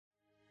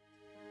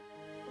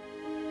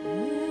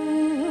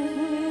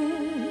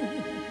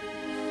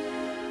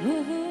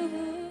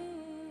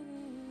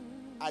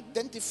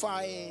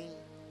identifying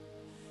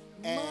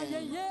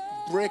and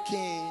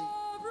breaking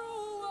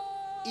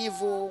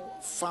evil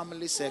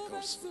family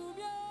circles.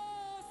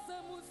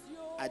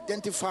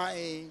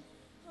 Identifying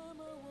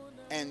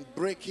and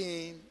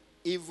breaking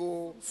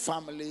evil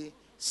family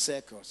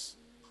circles.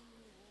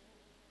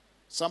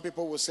 Some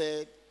people will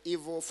say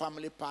evil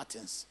family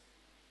patterns.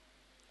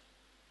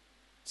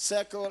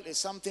 Circle is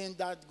something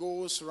that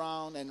goes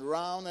round and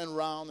round and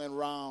round and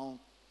round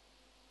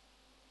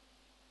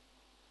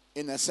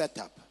in a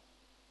setup.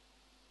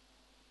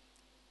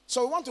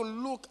 So we want to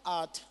look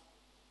at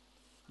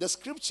the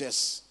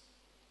scriptures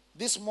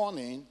this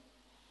morning,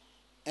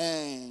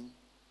 and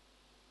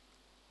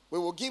we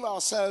will give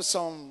ourselves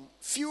some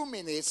few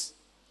minutes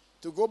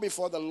to go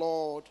before the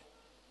Lord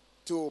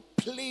to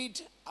plead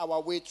our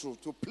way through,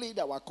 to plead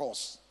our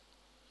cause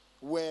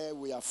where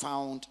we are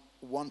found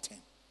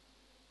wanting.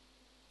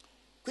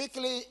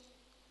 Quickly,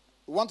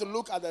 we want to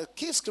look at the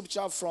key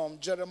scripture from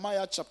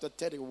Jeremiah chapter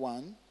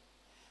 31,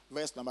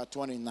 verse number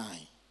 29.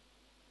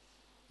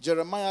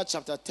 Jeremiah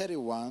chapter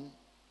 31,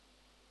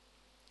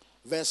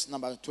 verse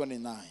number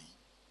 29.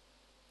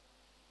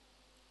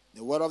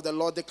 The word of the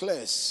Lord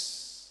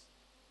declares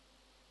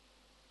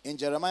in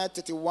Jeremiah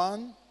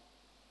 31,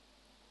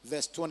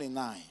 verse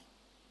 29.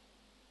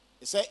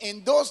 It says,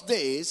 in those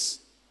days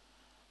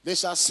they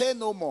shall say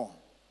no more,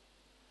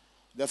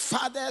 the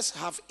fathers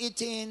have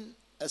eaten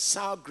a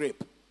sour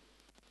grape,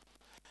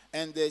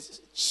 and the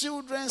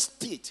children's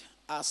teeth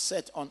are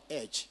set on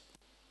edge.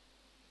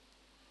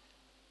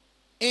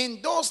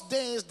 In those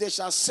days they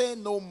shall say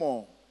no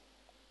more.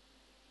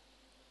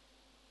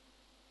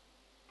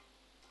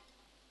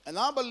 And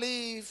I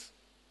believe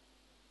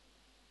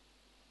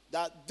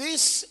that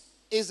this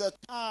is a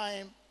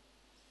time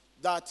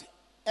that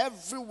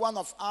every one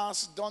of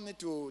us don't need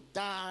to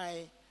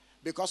die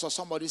because of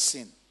somebody's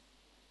sin.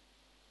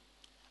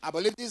 I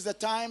believe this is the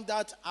time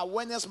that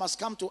awareness must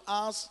come to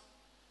us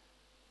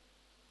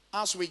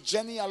as we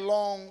journey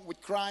along with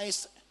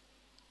Christ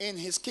in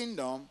his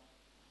kingdom,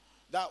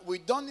 that we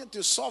don't need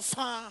to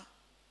suffer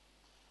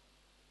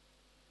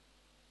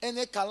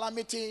any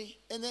calamity,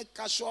 any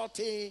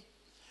casualty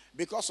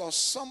because of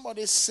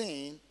somebody's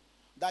sin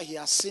that he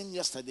has sinned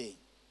yesterday.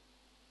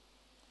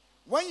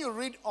 When you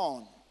read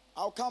on,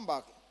 I'll come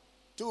back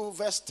to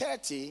verse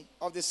 30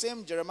 of the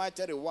same Jeremiah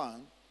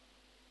 31.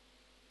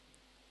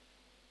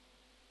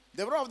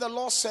 The word of the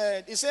Lord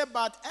said, he said,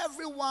 but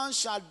everyone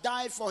shall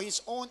die for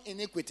his own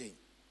iniquity.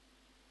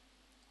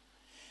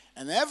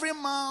 And every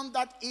man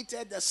that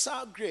eateth the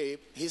sour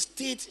grape, his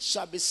teeth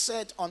shall be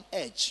set on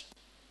edge.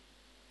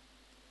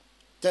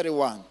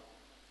 31.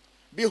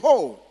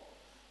 Behold,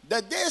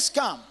 the days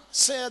come,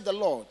 saith the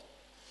Lord,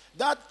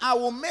 that I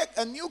will make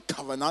a new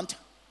covenant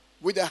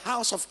with the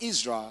house of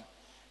Israel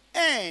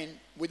and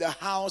with the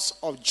house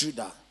of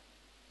Judah.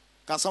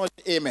 Can somebody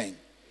say amen? Amen.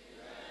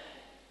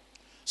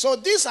 So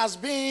this has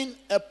been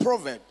a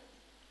proverb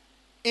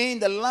in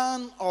the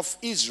land of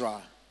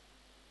Israel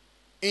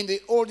in the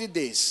olden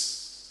days.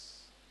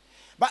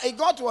 But it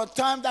got to a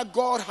time that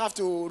God had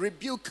to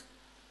rebuke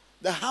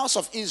the house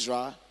of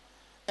Israel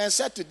and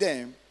said to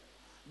them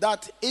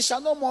that it shall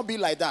no more be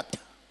like that.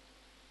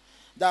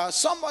 That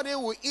somebody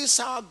will eat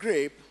sour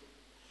grape,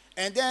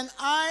 and then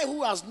I,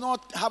 who has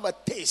not have a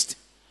taste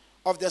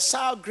of the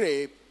sour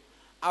grape,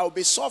 I will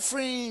be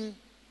suffering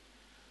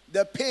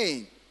the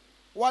pain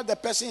while the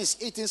person is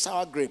eating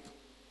sour grape.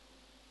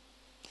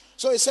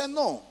 So he said,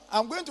 no,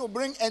 I'm going to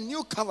bring a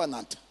new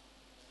covenant.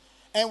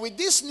 And with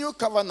this new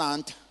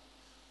covenant,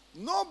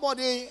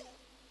 nobody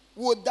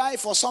will die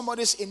for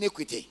somebody's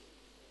iniquity.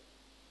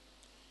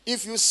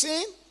 If you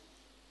sin,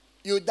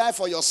 you die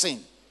for your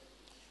sin.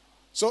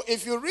 So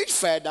if you read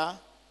further,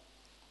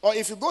 or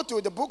if you go to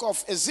the book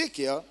of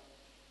Ezekiel,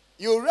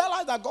 you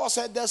realize that God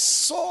said, the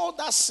soul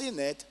that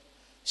sinneth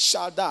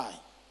shall die.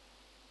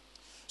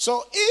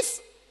 So if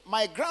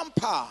my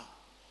grandpa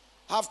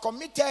have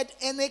committed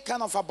any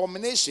kind of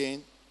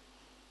abomination,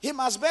 he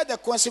must bear the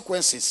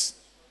consequences.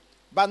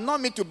 But not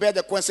me to bear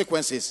the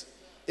consequences.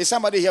 Is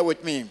somebody here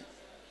with me?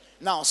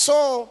 Now,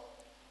 so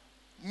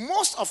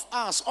most of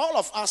us, all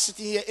of us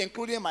sitting here,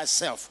 including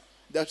myself,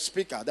 the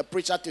speaker, the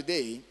preacher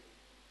today,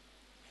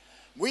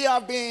 we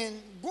have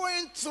been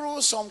going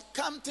through some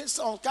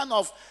kind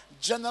of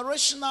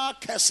generational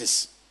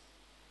curses.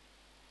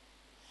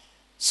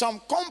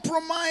 Some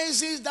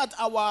compromises that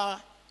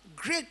our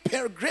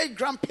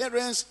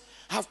great-grandparents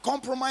have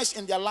compromised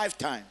in their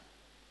lifetime.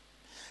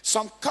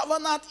 Some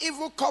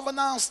evil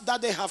covenants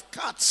that they have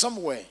cut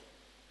somewhere.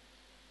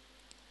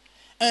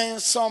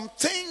 And some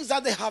things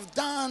that they have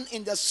done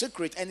in the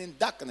secret and in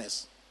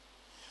darkness.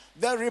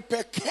 The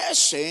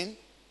repercussion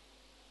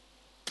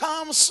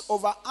comes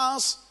over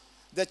us,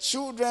 the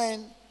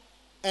children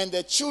and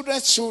the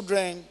children's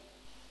children,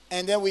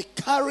 and then we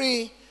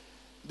carry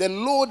the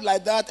load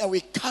like that, and we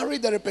carry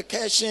the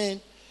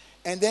repercussion,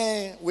 and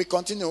then we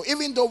continue.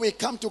 Even though we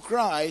come to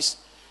Christ,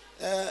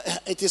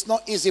 it is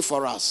not easy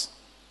for us.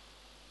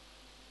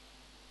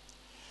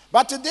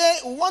 But today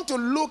we want to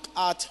look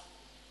at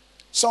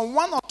some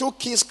one or two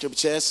key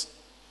scriptures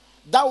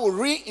that will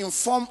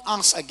re-inform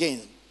us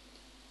again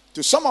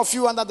To some of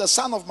you under the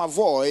sound of my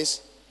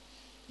voice,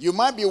 you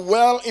might be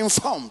well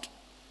informed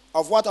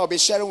of what I'll be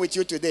sharing with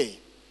you today.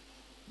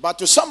 But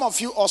to some of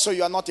you also,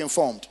 you are not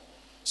informed.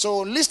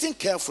 So listen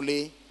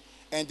carefully,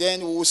 and then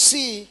we will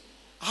see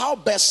how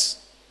best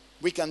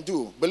we can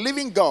do,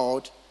 believing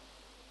God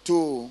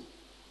to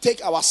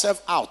take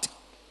ourselves out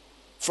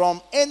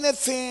from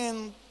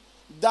anything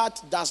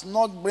that does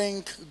not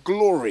bring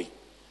glory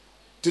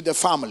to the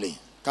family.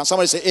 Can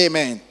somebody say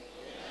amen? Amen.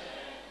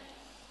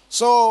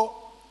 So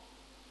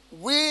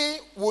we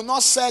will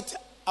not set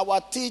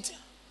our teeth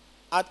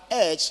at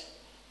edge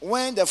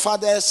when the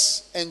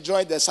fathers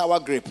enjoy the sour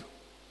grape.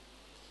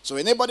 So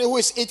anybody who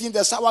is eating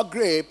the sour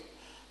grape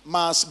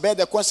must bear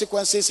the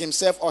consequences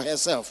himself or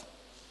herself.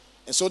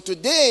 And so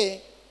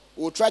today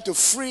we'll try to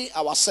free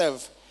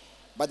ourselves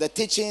by the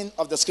teaching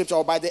of the scripture,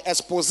 or by the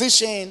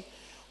exposition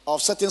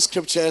of certain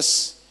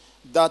scriptures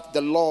that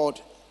the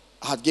Lord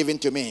had given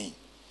to me.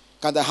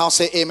 Can the house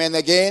say amen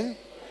again? Amen.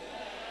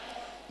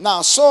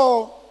 Now,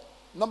 so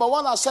number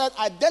one, I said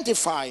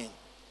identifying.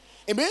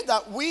 It means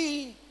that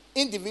we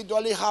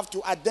individually have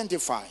to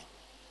identify.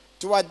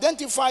 To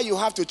identify, you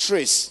have to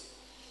trace.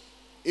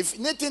 If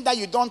anything that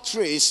you don't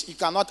trace, you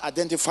cannot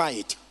identify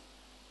it.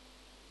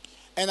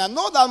 And I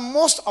know that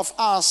most of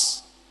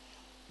us,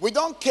 we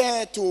don't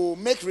care to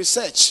make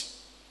research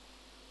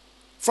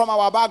from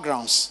our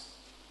backgrounds.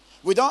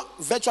 We don't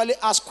virtually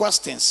ask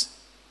questions.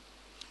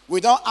 We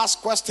don't ask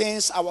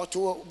questions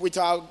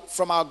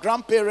from our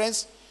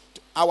grandparents,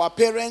 our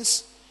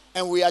parents,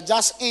 and we are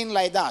just in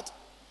like that.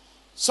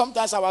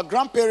 Sometimes our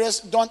grandparents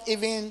don't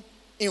even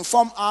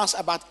inform us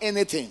about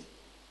anything.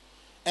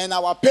 And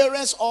our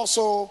parents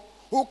also,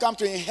 who come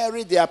to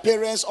inherit their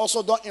parents,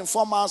 also don't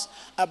inform us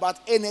about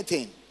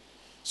anything.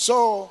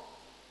 So,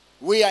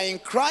 we are in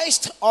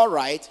Christ, all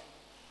right.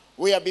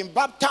 We have been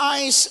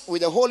baptized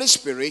with the Holy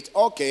Spirit,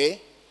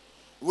 okay.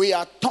 We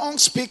are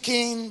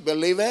tongue-speaking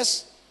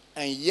believers,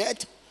 and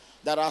yet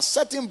there are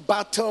certain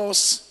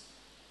battles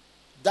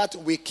that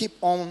we keep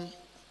on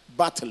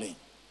battling.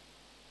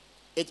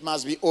 It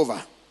must be over.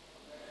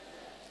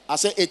 I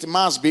say it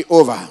must be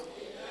over.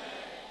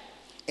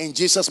 In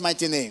Jesus'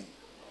 mighty name.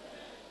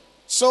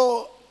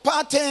 So,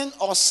 pattern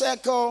or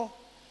circle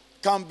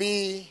can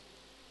be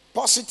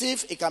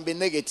positive, it can be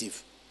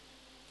negative.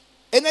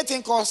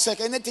 Anything called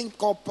circle, anything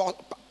called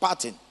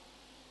pattern,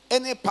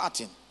 any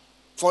pattern.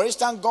 For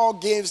instance,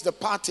 God gives the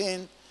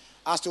pattern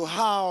as to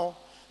how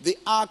the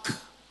ark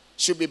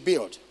should be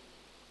built.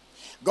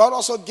 God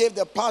also gave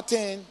the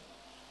pattern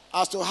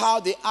as to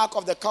how the ark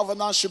of the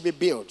covenant should be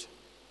built.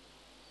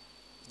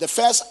 The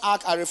first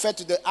ark, I refer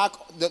to the ark,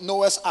 the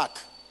Noah's ark.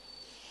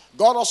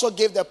 God also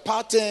gave the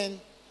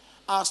pattern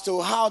as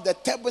to how the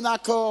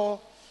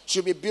tabernacle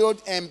should be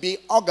built and be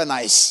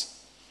organized,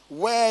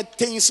 where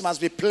things must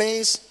be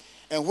placed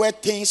and where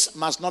things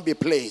must not be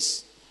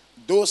placed.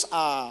 Those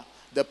are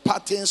the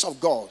patterns of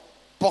God,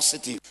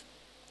 positive.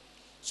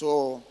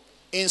 So,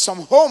 in some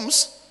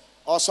homes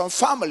or some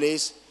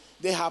families,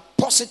 they have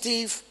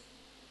positive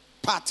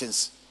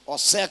patterns or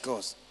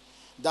circles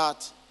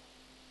that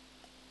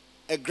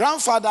a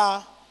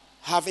grandfather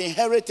have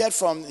inherited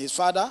from his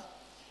father,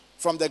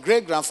 from the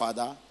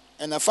great-grandfather,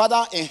 and the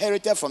father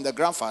inherited from the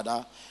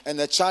grandfather, and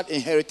the child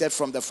inherited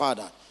from the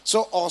father.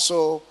 So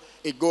also,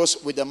 it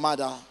goes with the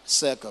mother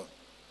circle.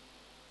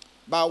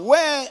 But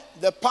where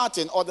the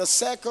pattern or the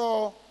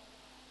circle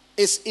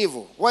is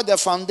evil, where the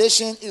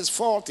foundation is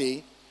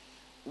faulty,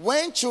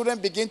 when children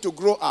begin to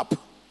grow up,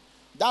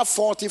 that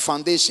faulty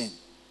foundation,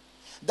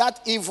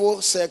 that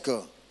evil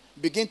circle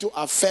begin to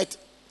affect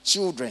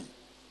children.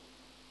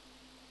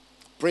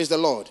 Praise the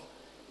Lord.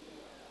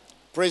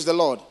 Praise the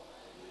Lord.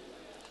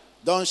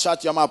 Don't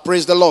shut your mouth.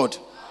 Praise the Lord.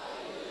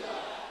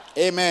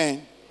 Amen.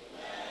 Amen.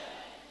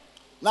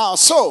 Now,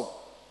 so,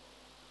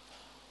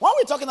 when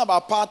we're talking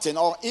about pattern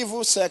or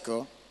evil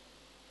circle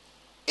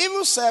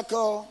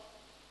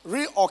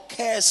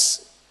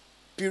reoccurs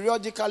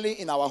periodically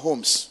in our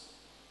homes.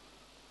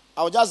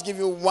 I'll just give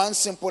you one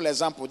simple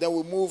example, then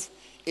we'll move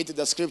into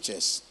the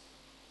scriptures.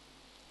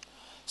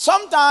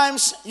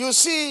 Sometimes you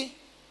see,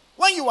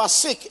 when you are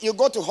sick, you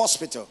go to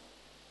hospital.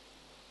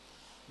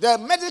 The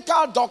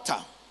medical doctor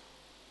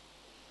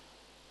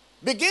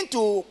begin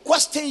to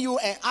question you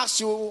and ask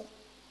you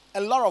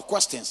a lot of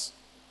questions.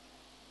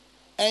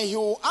 And he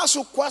will ask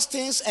you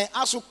questions and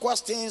ask you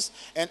questions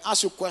and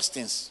ask you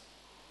questions.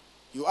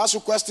 You ask you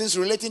questions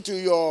relating to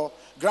your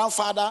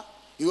grandfather.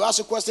 You ask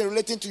you questions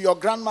relating to your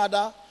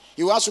grandmother.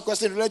 You ask you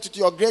questions related to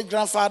your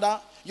great-grandfather,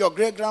 your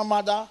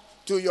great-grandmother,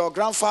 to your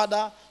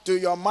grandfather, to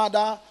your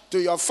mother,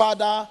 to your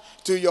father,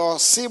 to your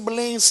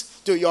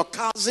siblings, to your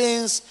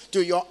cousins,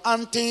 to your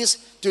aunties,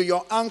 to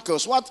your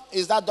uncles. What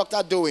is that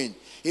doctor doing?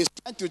 He's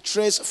trying to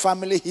trace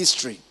family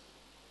history.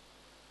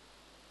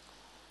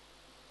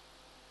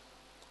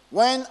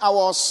 When I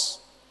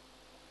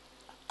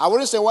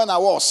wouldn't say when I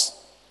was.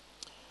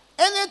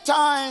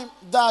 Anytime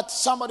that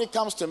somebody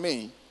comes to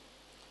me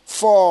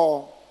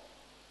for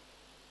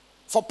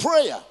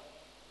prayer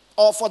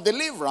or for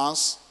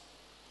deliverance,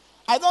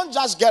 I don't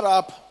just get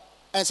up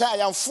and say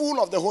I am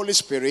full of the Holy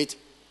Spirit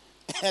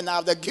and I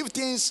have the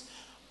giftings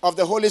of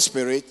the Holy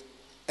Spirit,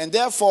 and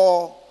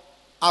therefore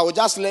I will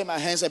just lay my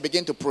hands and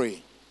begin to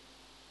pray.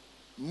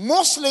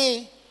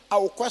 Mostly, I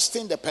will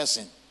question the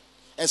person,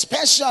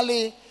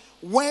 especially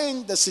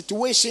when the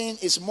situation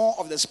is more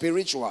of the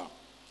spiritual.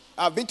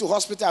 I've been to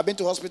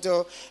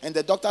hospital, and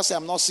the doctor said,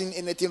 I'm not seeing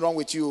anything wrong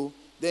with you.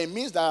 Then it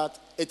means that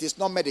it is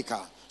not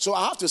medical. So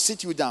I have to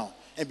sit you down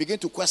and begin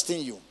to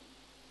question you.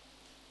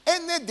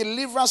 Any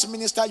deliverance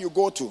minister you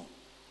go to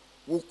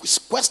will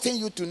question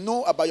you to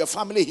know about your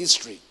family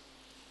history,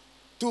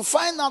 to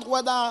find out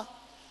whether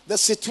the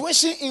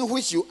situation in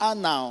which you are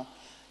now,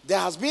 there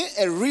has been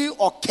a real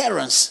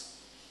occurrence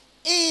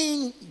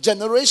in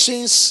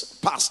generations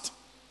past.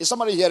 Is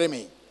somebody hearing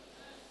me?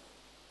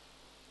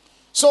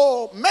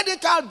 So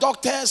medical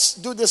doctors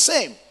do the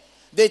same.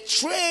 They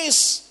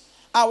trace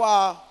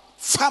our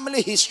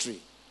family history.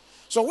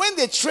 So when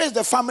they trace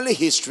the family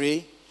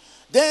history,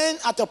 then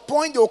at a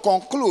point they will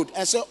conclude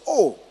and say,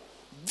 oh,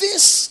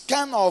 this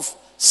kind of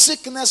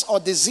sickness or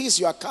disease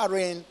you are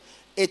carrying,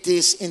 it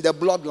is in the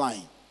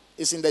bloodline.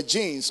 It's in the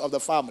genes of the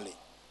family.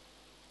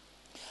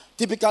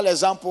 Typical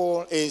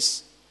example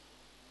is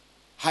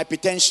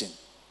hypertension.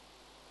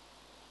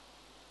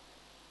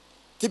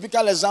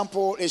 Typical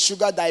example is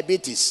sugar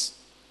diabetes.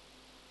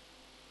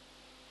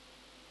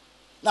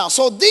 Now,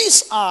 so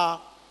these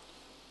are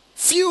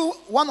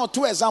one or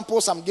two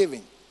examples I'm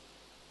giving.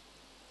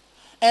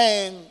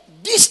 And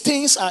these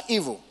things are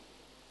evil.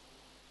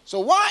 So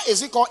why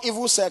is it called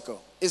evil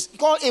circle? It's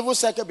called evil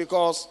circle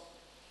because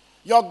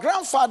your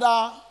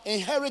grandfather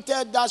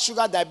inherited that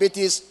sugar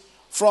diabetes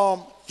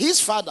from his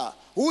father,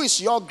 who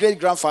is your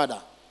great-grandfather.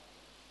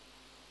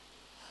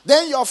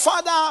 Then your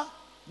father,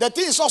 the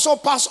thing is also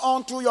passed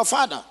on to your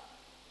father.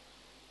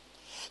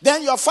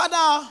 Then your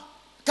father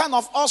kind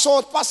of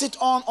also pass it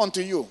on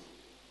onto you.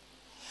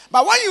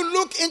 But when you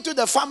look into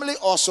the family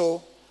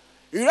also,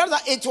 you realize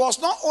that it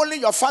was not only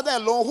your father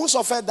alone who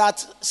suffered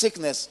that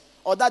sickness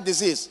or that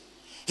disease.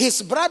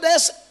 His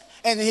brothers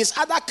and his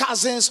other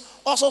cousins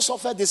also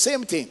suffered the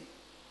same thing.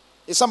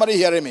 Is somebody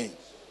hearing me?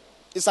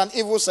 It's an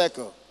evil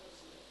circle.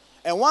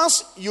 And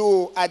once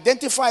you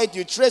identify it,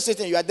 you trace it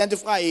and you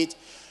identify it,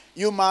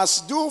 you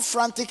must do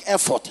frantic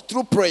effort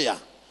through prayer,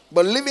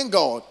 believing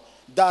God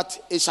that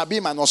it shall be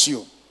minus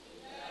you.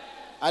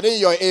 I didn't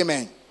hear your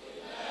amen.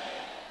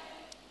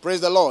 Praise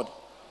the Lord.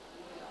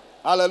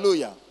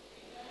 Hallelujah.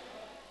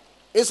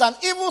 It's an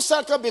evil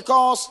circle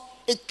because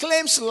it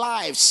claims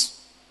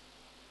lives.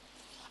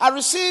 I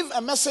received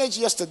a message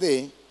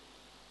yesterday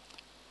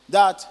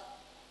that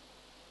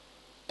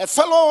a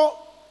fellow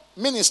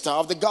minister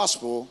of the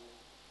gospel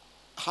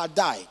had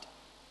died.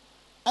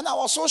 And I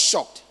was so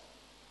shocked.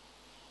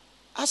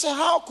 I said,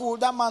 how could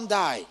that man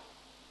die?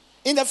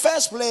 In the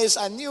first place,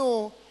 I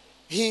knew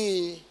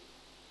he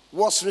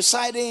was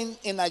residing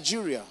in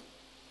Nigeria.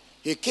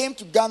 He came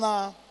to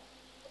Ghana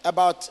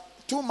about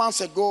 2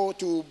 months ago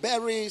to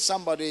bury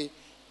somebody,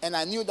 and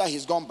I knew that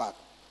he's gone back.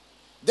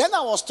 Then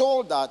I was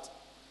told that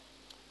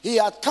he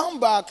had come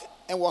back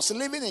and was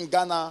living in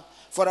Ghana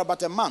for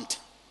about a month.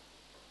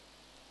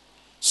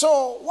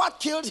 So what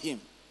killed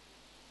him?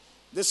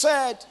 They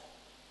said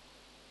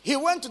he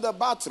went to the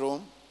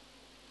bathroom,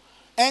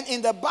 and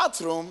in the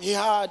bathroom he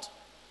had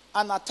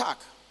an attack.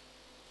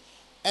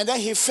 And then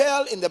he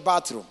fell in the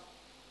bathroom.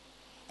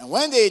 And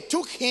when they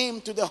took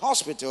him to the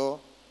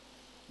hospital,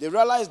 they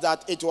realized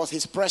that it was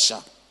his pressure,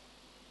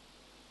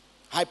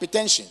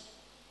 hypertension.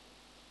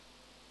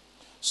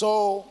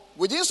 So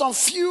within some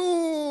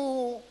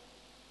few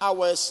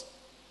hours,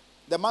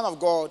 the man of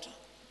God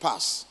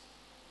passed.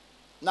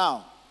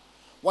 Now,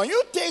 when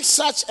you take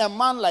such a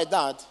man like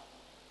that,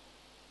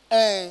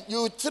 and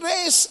you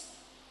trace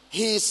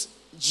his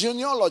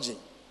genealogy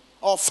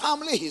or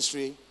family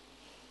history,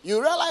 you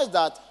realize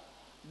that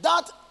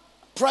that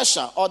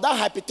pressure or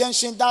that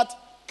hypertension that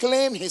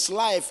claimed his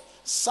life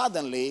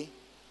suddenly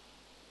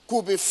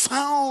could be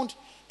found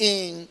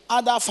in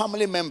other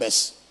family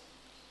members.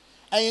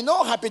 And you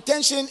know,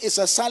 hypertension is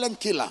a silent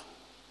killer.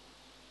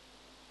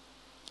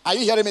 Are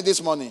you hearing me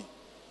this morning?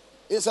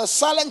 It's a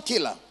silent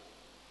killer.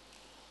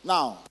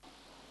 Now,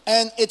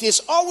 and it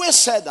is always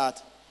said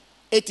that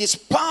it is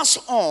passed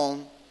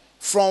on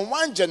from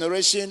one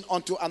generation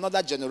onto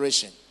another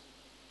generation.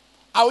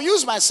 I will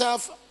use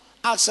myself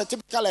as a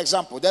typical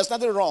example. There's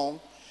nothing wrong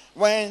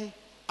when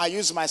I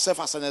use myself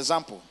as an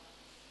example.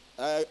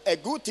 A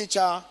good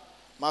teacher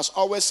must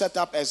always set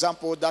up an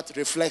example that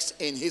reflects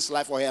in his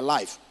life or her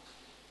life.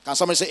 Can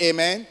somebody say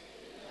amen? Amen?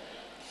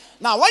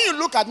 Now, when you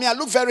look at me, I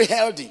look very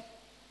healthy.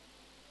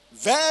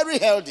 Very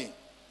healthy.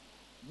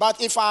 But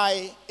if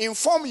I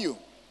inform you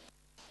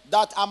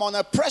that I'm on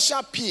a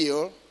pressure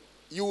pill,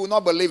 you will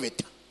not believe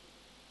it.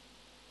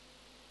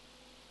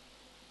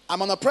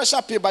 I'm on a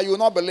pressure pill, but you will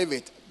not believe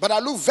it. But I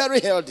look very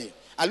healthy.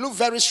 I look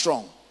very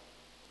strong.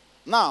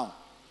 Now,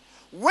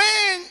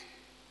 when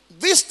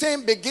this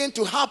thing began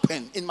to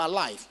happen in my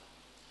life,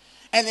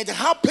 and it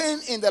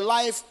happened in the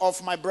life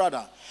of my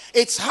brother,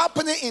 it's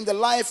happening in the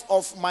life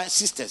of my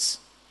sisters,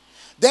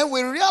 then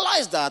we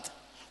realize that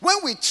when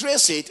we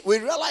trace it, we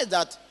realize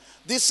that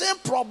the same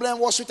problem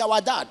was with our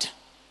dad.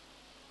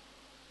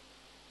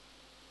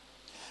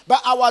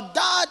 But our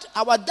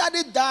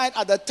daddy died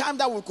at the time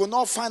that we could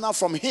not find out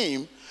from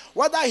him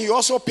whether he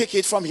also picked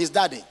it from his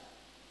daddy.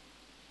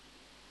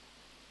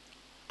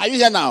 Are you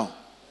here now?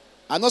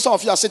 I know some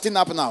of you are sitting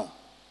up now.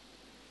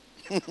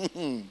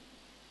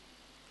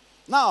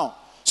 Now,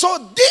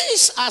 so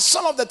these are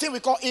some of the things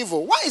we call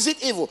evil. Why is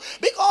it evil?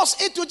 Because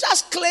it will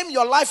just claim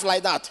your life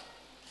like that.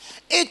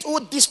 It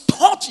will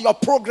distort your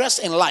progress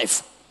in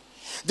life.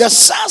 The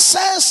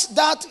success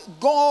that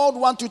God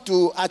wants you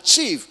to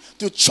achieve,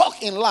 to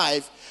chalk in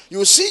life,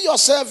 you see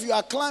yourself, you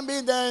are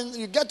climbing, then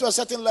you get to a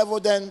certain level,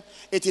 then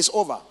it is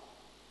over.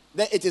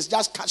 Then it is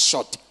just cut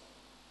short.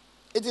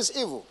 It is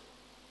evil.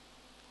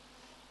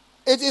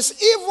 It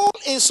is evil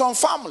in some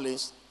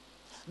families,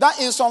 that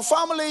in some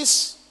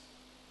families,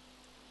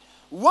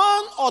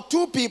 one or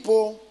two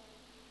people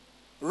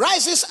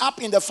rises up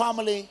in the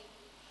family,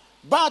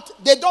 but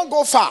they don't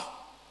go far.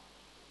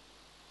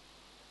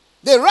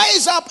 They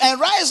rise up and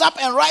rise up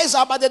and rise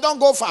up, but they don't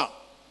go far.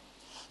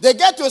 They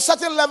get to a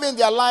certain level in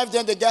their life,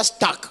 then they get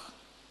stuck.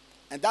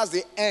 And that's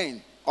the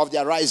end of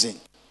their rising.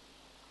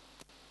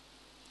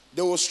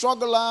 They will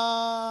struggle,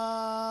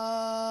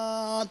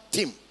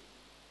 team.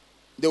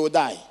 They will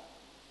die.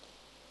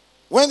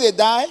 When they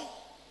die,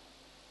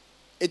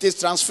 it is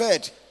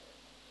transferred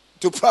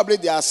to probably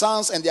their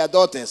sons and their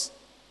daughters.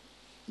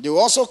 They will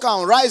also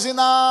come rising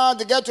up,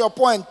 they get to a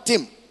point,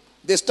 team.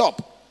 They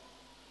stop.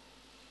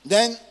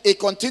 Then it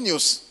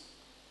continues.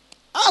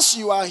 As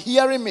you are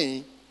hearing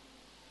me,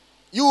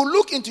 you will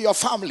look into your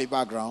family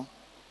background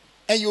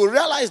and you will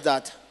realize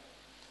that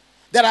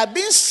there have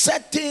been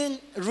certain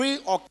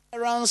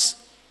reoccurrence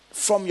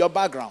from your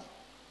background.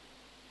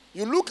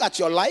 You look at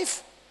your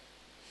life,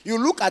 you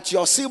look at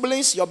your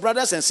siblings, your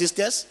brothers and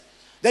sisters,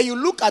 then you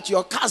look at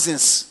your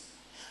cousins,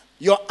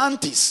 your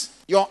aunties,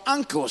 your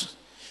uncles,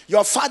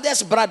 your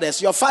father's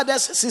brothers, your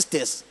father's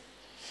sisters.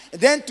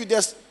 And then to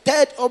the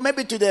third or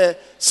maybe to the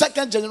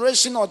second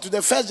generation or to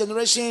the first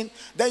generation,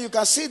 then you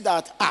can see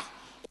that,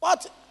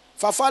 what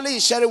FAFALI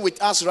is sharing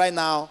with us right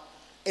now,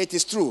 it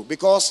is true,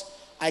 because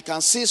I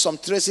can see some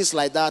traces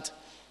like that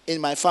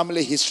in my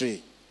family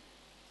history.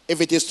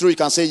 If it is true, you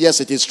can say, yes,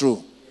 it is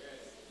true. Yes.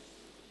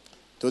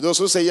 To those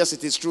who say, yes,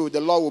 it is true, the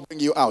Lord will bring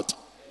you out.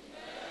 Amen.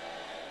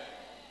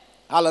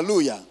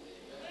 Hallelujah. Amen.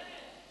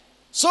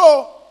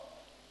 So,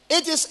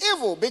 it is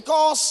evil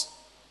because,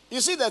 you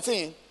see the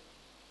thing,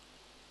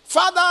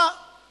 Father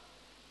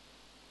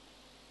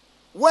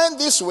went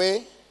this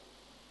way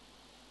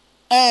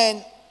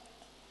and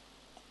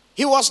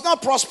he was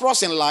not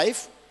prosperous in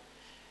life.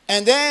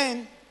 And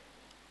then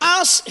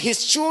as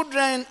his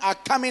children are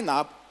coming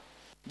up,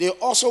 they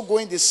also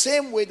going the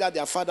same way that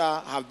their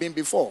father have been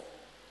before.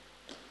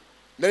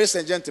 Ladies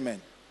and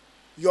gentlemen,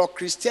 your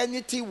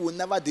Christianity will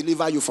never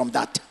deliver you from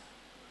that.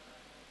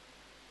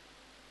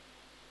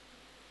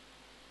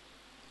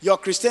 Your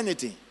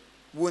Christianity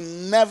will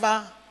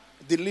never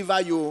deliver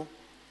you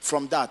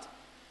from that.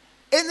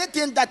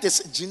 Anything that is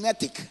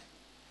genetic,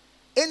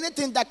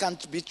 anything that can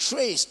be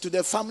traced to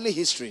the family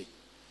history,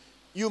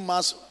 you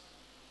must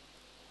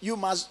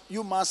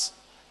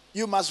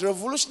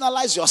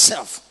revolutionize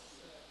yourself.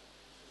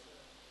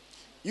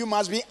 You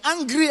must be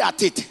angry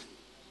at it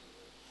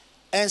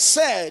and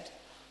said,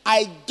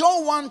 I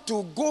don't want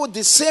to go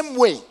the same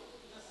way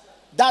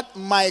that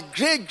my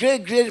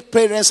great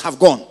parents have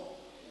gone.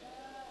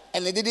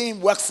 And it didn't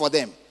work for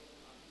them.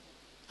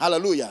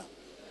 Hallelujah.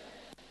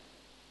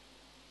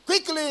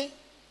 Quickly,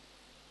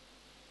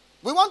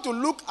 we want to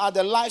look at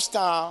the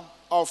lifestyle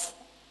of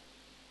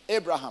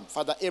Abraham,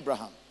 Father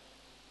Abraham.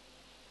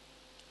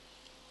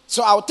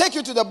 So I'll take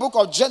you to the book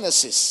of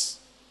Genesis,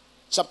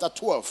 chapter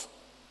 12.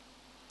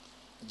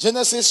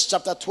 Genesis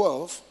chapter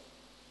 12.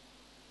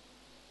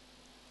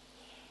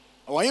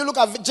 When you look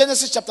at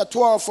Genesis chapter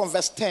 12 from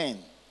verse 10,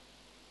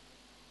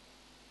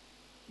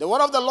 the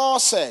word of the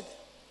Lord said,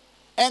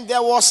 and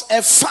there was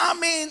a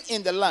famine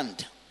in the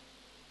land.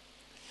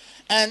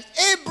 And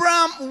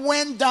Abram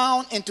went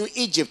down into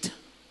Egypt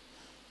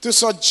to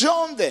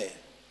sojourn there.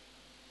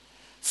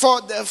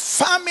 For the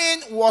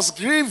famine was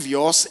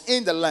grievous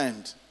in the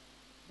land.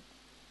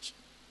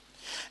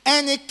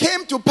 And it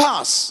came to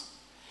pass,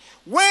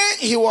 when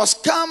he was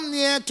come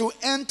near to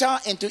enter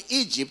into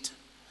Egypt,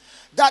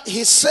 that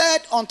he said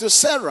unto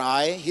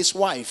Sarai his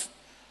wife,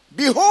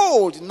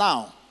 behold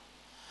now,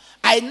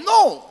 I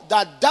know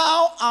that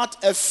thou art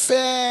a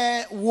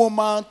fair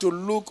woman to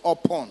look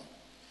upon.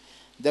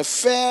 The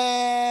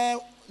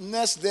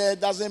fairness there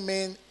doesn't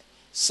mean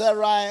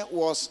Sarai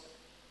was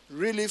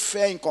really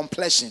fair in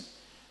complexion.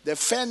 The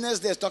fairness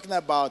there is talking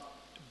about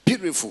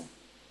beautiful.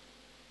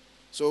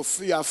 So if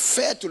you are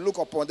fair to look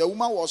upon, the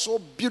woman was so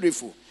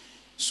beautiful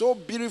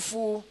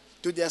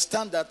to the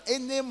extent that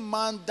any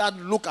man that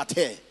look at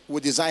her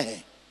would desire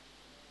her.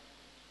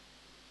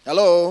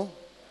 Hello?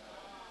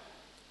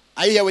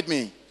 Are you here with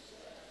me?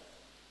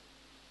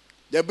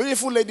 The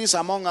beautiful ladies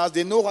among us,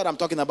 they know what I'm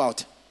talking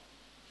about.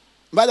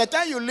 By the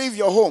time you leave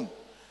your home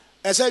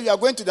and say you are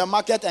going to the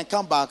market and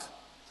come back,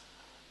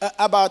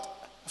 about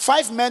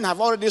 5 men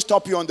have already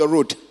stopped you on the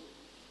road,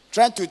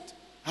 trying to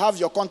have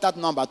your contact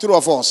number, 2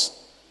 of us.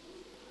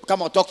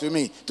 Come on, talk to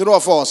me. True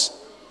or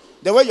false?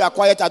 The way you are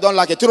quiet, I don't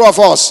like it. True or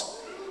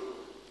false?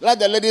 Let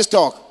the ladies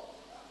talk.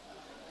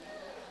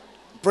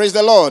 Praise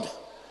the Lord.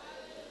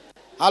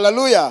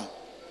 Hallelujah.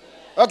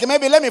 Okay,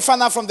 maybe let me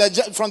find out from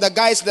the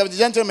guys, the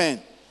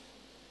gentlemen.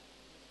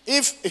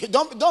 If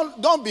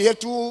don't behave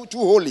too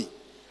holy.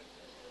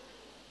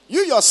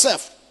 You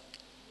yourself.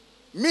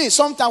 Me,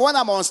 sometimes when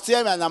I'm on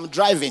steering and I'm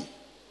driving,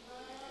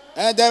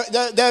 and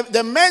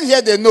the men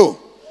here, they know.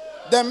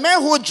 The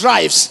men who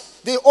drives,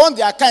 they own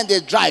their car and they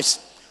drives.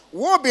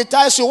 Won't be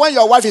tired you when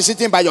your wife is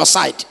sitting by your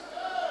side.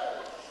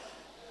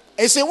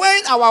 You see,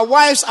 when our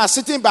wives are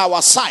sitting by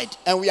our side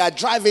and we are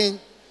driving,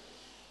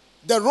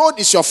 the road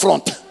is your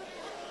front.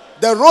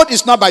 The road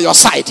is not by your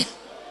side.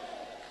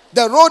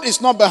 The road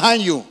is not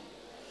behind you.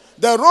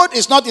 The road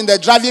is not in the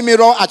driving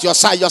mirror at your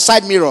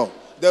side mirror.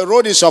 The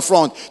road is your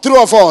front. True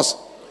or false?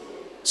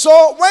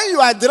 So when you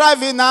are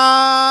driving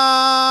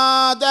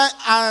then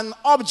an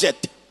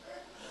object,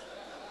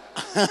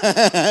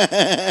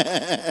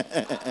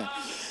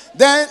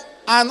 then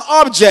an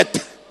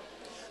object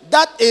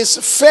that is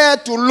fair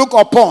to look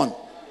upon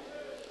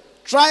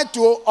try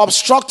to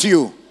obstruct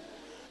you,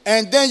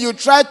 and then you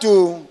try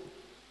to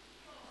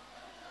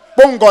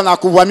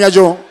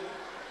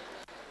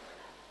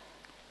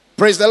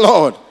praise the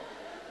Lord.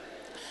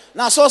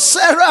 Now, so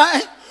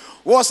Sarah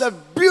was a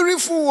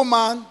beautiful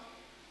woman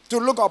to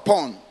look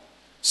upon.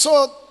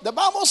 So the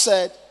Bible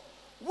said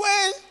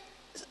when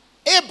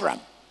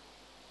Abram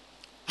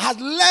had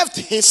left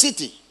his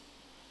city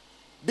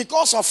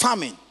because of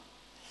famine,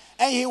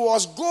 and he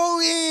was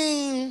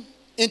going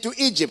into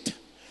Egypt,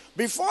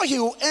 before he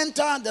would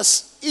enter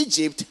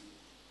Egypt,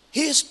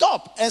 he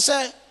stopped and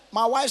said,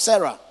 my wife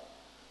Sarah,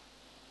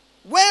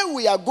 where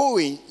we are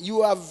going,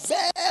 you are a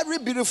very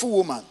beautiful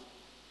woman.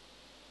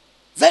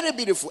 Very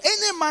beautiful.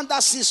 Any man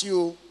that sees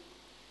you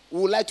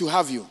would like to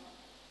have you.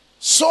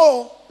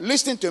 So,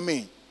 listen to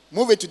me.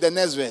 Move it to the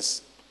next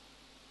verse.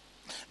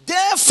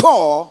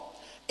 Therefore,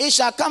 it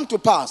shall come to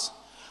pass,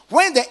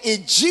 when the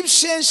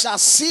Egyptians shall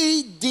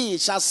see thee,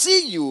 shall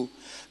see you,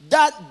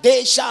 that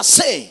they shall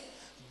say,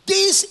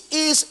 this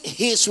is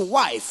his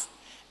wife,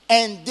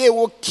 and they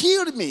will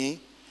kill me,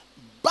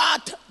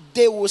 but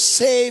they will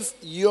save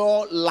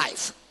your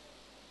life.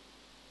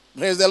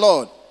 Praise the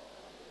Lord.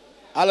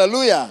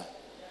 Hallelujah.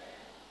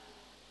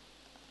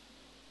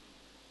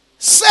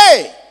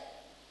 Say,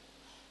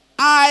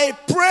 I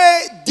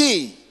pray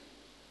thee,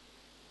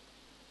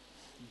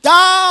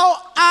 thou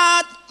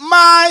art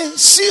my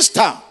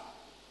sister.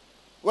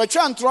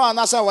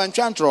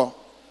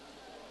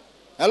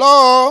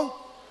 Hello?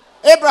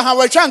 Abraham,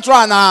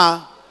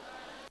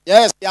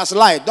 yes, he has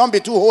lied. Don't be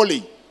too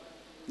holy.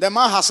 The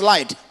man has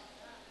lied.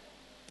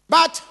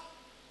 But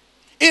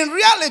in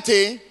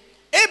reality,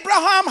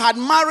 Abraham had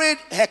married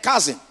her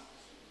cousin.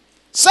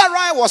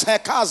 Sarah was her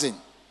cousin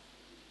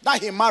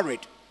that he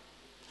married.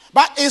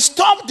 But it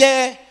stopped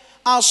there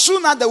as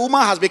soon as the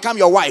woman has become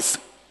your wife.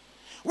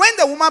 When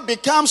the woman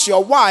becomes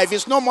your wife,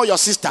 it's no more your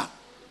sister.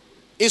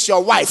 It's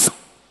your wife.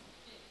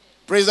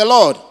 Praise the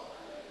Lord.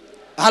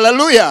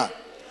 Hallelujah.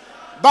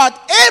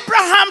 But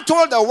Abraham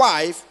told the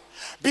wife,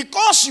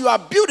 because you are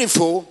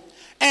beautiful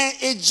and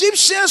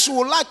Egyptians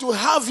would like to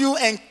have you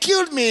and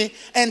kill me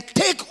and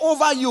take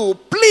over you,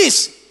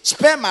 please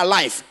spare my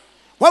life.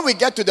 When we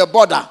get to the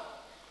border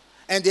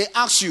and they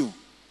ask you,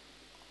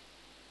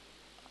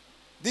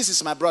 this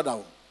is my brother,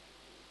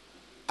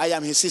 I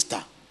am his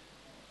sister.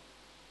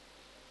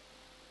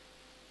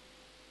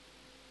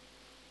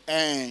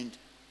 And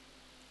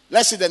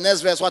let's see the next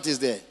verse. What is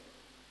there?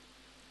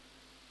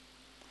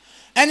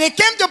 And it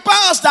came to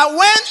pass that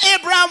when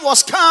Abraham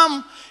was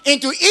come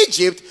into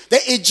Egypt, the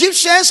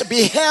Egyptians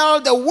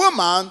beheld the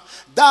woman,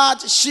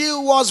 that she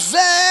was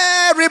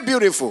very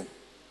beautiful.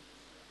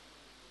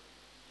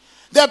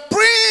 The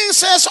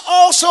princess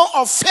also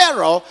of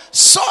Pharaoh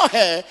saw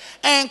her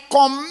and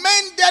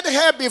commended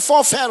her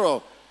before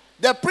Pharaoh.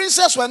 The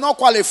princess were not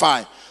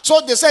qualified. So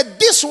they said,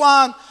 this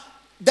one,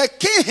 the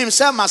king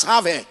himself must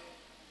have her.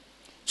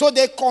 So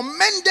they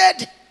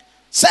commended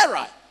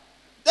Sarah.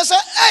 They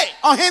said, hey,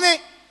 Ohini,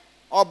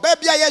 or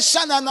baby, I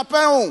shana na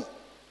peun.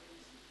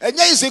 And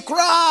yes, he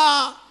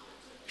cry.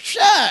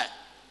 Share.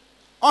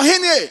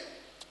 Ohini,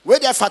 where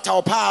they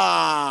fatal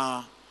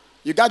pa.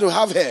 You got to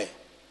have her.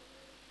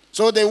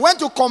 So they went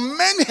to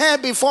commend her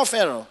before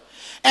Pharaoh.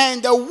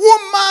 And the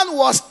woman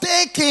was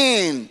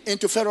taken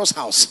into Pharaoh's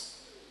house.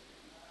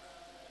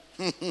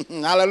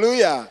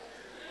 Hallelujah.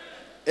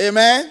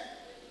 Amen.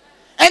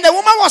 And the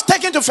woman was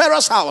taken to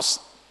Pharaoh's house.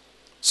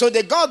 So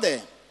they got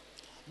there.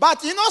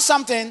 But you know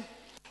something?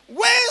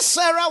 When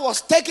Sarah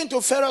was taken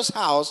to Pharaoh's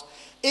house,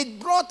 it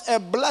brought a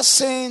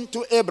blessing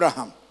to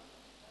Abraham.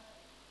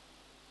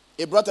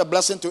 It brought a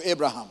blessing to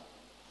Abraham.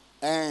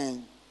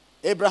 And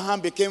Abraham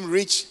became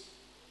rich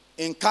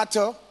in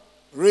cattle,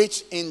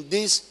 rich in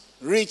this,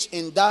 rich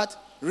in that,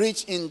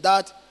 rich in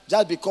that,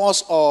 just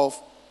because of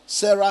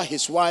Sarah,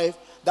 his wife,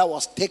 that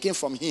was taken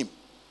from him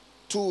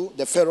to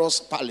the Pharaoh's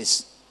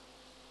palace.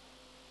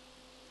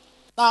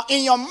 Now,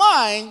 in your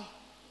mind,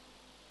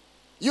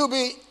 you'll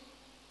be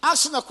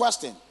asking a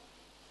question.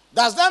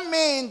 Does that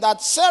mean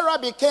that Sarah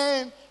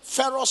became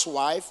Pharaoh's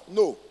wife?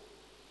 No.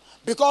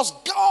 Because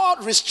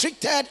God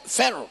restricted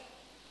Pharaoh.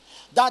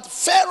 That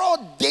Pharaoh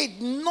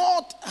did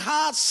not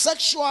have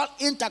sexual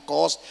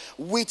intercourse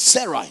with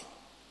Sarai.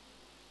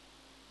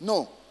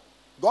 No.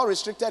 God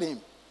restricted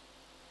him.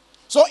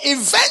 So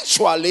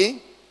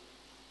eventually,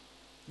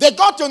 they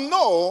got to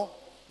know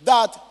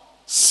that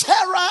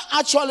Sarah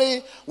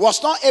actually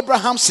was not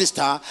Abraham's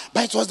sister,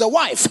 but it was the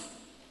wife.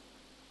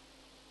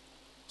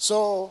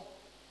 So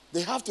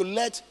they have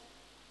to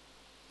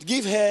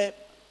give her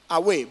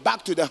away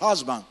back to the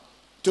husband,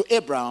 to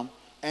Abraham,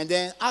 and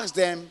then ask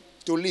them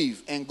to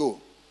leave and go.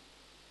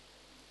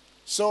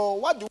 So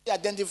what do we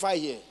identify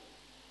here?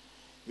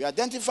 We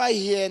identify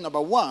here,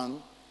 number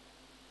one,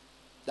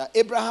 that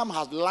Abraham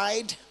had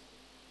lied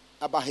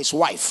about his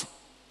wife.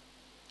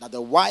 That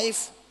the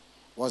wife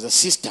was a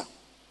sister.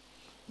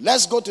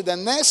 Let's go to the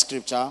next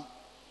scripture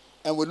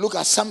and we'll look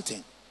at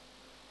something.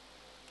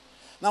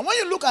 Now when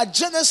you look at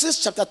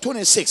Genesis chapter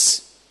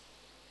 26.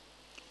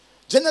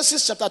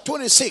 Genesis chapter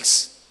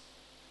 26.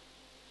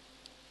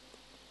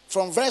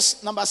 From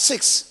verse number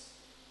 6.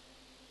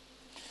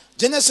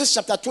 Genesis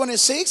chapter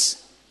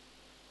 26.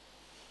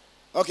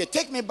 Okay,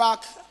 take me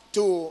back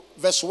to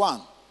verse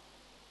 1.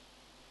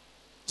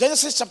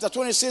 Genesis chapter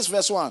 26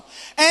 verse 1.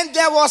 And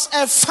there was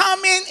a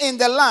famine in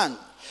the land,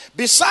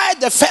 beside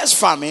the first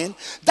famine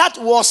that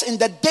was in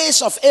the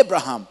days of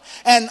Abraham.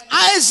 And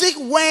Isaac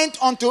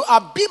went unto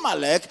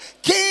Abimelech,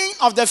 king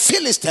of the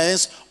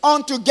Philistines,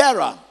 unto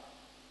Gerar.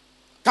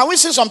 Can we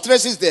see some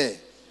traces there?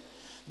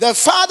 The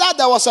father,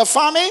 there was a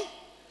famine,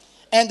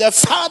 and the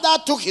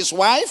father took his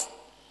wife,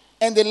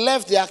 and they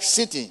left their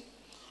city,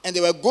 and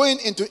they were going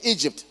into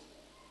Egypt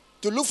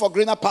to look for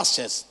greener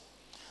pastures.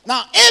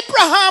 Now,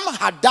 Abraham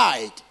had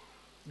died,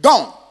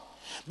 gone.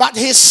 But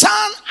his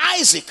son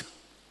Isaac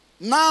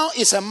now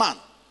is a man.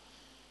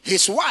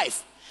 His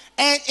wife.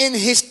 And in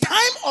his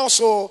time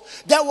also,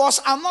 there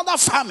was another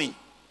famine.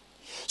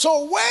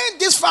 So when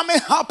this famine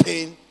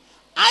happened,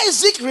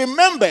 Isaac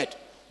remembered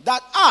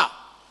that,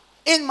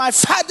 in my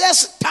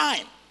father's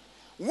time,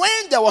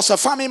 when there was a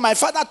famine, my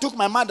father took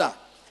my mother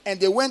and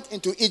they went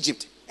into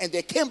Egypt. And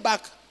they came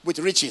back with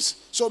riches.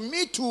 So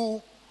me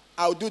too,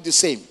 I'll do the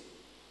same.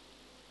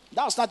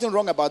 There's nothing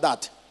wrong about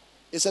that.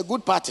 It's a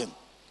good pattern.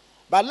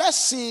 But let's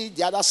see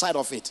the other side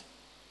of it.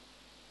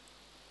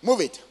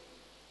 Move it.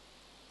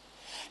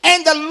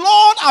 And the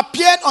Lord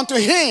appeared unto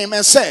him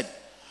and said,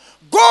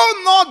 Go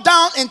not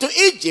down into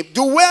Egypt,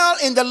 dwell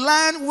in the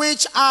land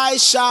which I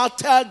shall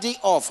tell thee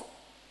of.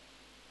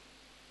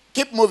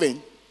 Keep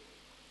moving.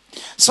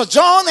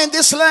 Sojourn in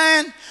this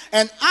land,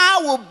 and I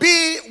will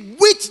be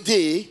with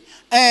thee,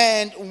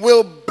 and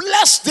will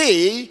bless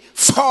thee,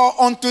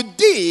 for unto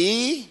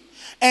thee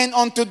and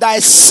unto thy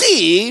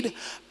seed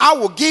I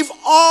will give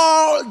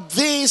all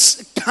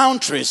these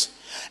countries,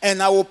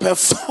 and I will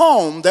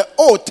perform the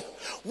oath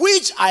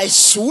which I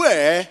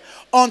swear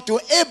unto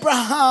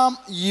Abraham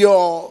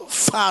your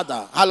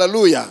father.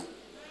 Hallelujah.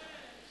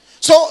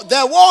 So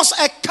there was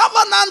a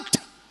covenant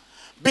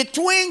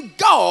between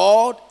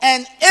God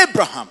and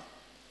Abraham,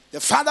 the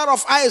father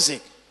of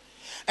Isaac.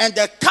 And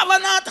the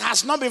covenant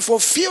has not been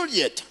fulfilled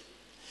yet.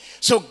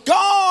 So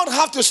God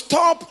had to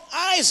stop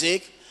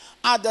Isaac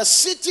at the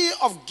city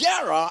of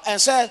Gerar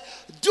and said,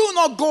 Do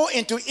not go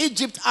into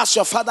Egypt as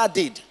your father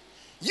did.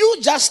 You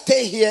just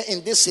stay here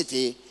in this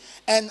city,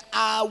 and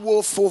I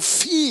will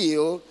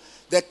fulfill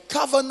the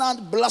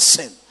covenant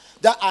blessing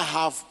that I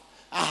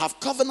have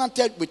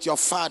covenanted with your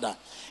father.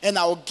 And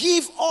I will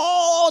give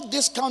all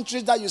these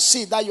countries that you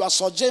see, that you are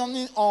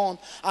sojourning on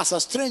as a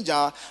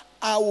stranger,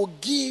 I will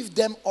give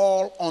them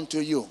all unto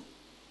you.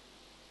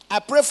 I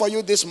pray for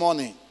you this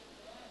morning.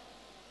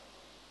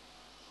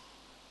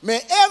 May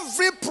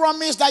every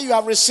promise that you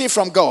have received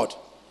from God,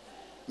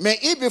 may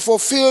it be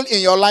fulfilled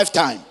in your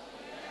lifetime.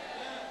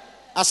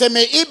 I say,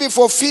 may it be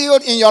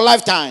fulfilled in your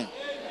lifetime.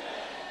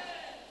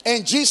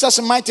 In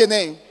Jesus' mighty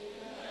name.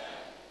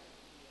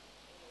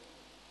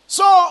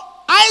 So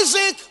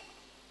Isaac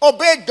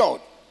obeyed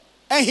God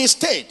and he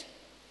stayed.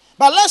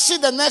 But let's see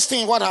the next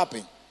thing, what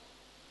happened.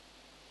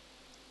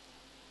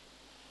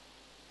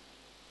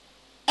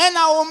 And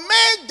I will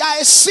make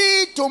thy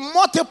seed to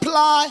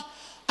multiply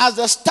as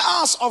the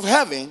stars of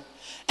heaven,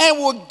 and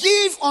will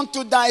give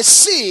unto thy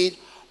seed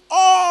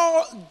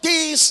all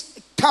these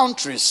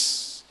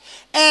countries.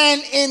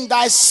 And in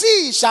thy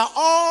seed shall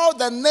all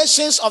the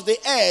nations of the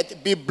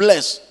earth be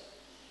blessed.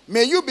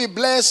 May you be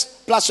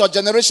blessed, plus your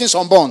generations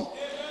unborn.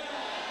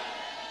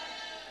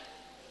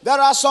 There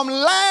are some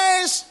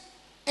lands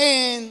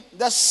in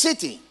the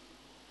city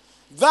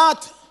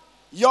that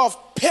your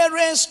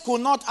parents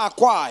could not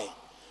acquire,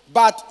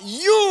 but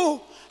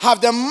you have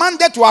the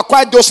mandate to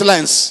acquire those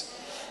lands.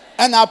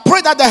 And I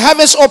pray that the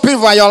heavens open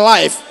for your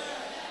life.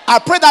 I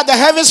pray that the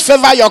heavens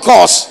favor your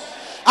cause.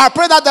 I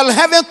pray that the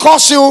heaven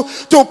cause you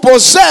to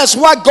possess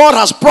what God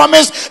has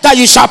promised that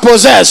you shall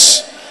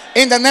possess.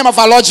 In the name of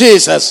our Lord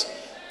Jesus.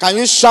 Can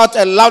you shout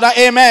a louder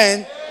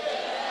amen?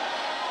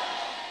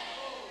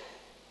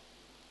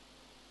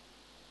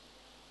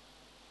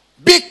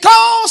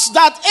 Because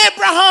that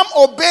Abraham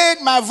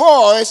obeyed my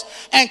voice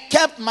and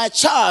kept my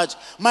charge,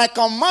 my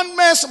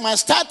commandments, my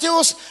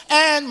statutes,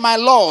 and my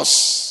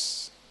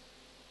laws.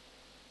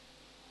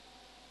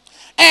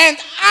 And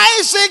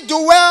Isaac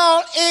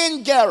dwelt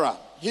in Gerar.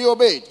 He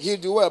obeyed. He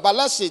dwelt. But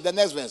let's see the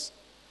next verse.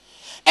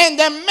 And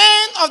the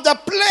men of the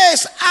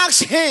place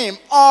asked him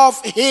of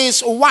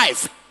his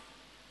wife.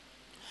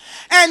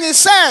 And he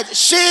said,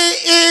 she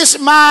is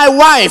my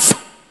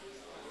wife.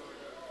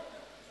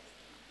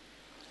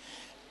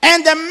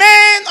 And the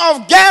men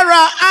of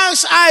Gerar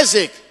asked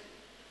Isaac,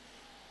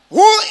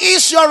 who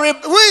is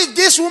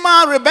this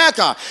woman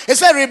Rebekah? He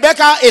said,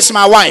 Rebekah is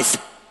my wife.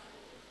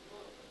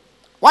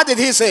 What did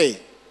he say?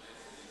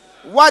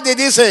 What did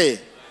he say?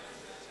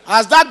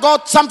 Has that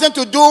got something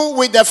to do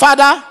with the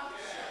father?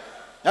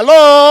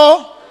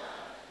 Hello?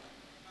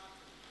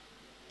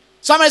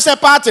 Somebody say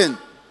pattern.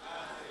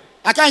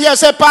 I can't hear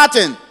say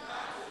pattern.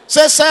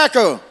 Say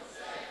circle.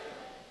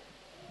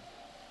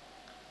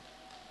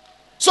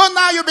 So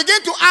now you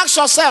begin to ask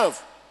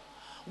yourself,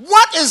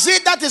 what is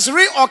it that is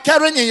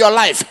reoccurring in your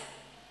life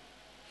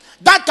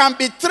that can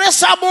be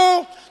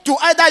traceable to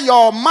either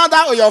your mother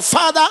or your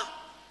father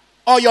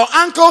or your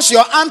uncles,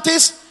 your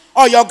aunties,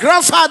 or your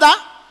grandfather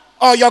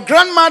or your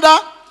grandmother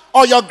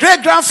or your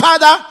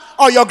great-grandfather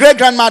or your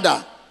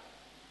great-grandmother?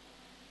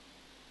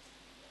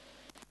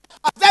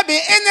 Has there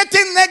been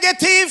anything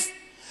negative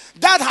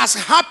that has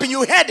happened?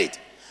 You heard it.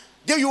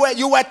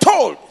 You were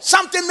told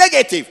something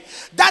negative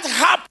that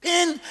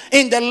happened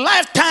in the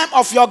lifetime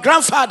of your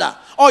grandfather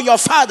or your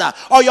father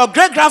or your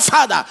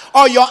great-grandfather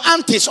or your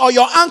aunties or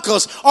your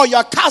uncles or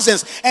your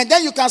cousins, and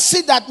then you can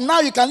see that now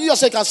you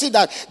yourself can see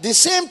that the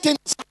same thing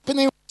is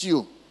happening with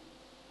you.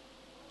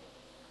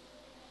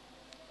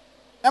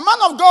 A man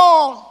of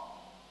God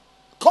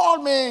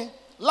called me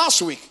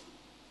last week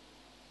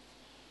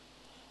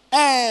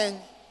and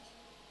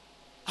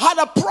had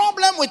a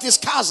problem with his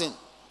cousin,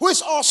 who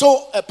is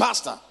also a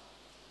pastor.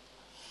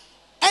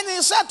 And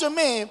he said to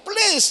me,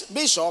 please,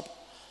 Bishop,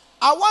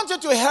 I want you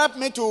to help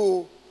me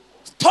to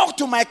talk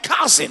to my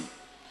cousin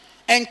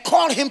and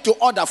call him to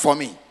order for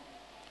me.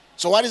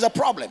 So what is the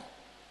problem?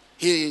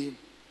 He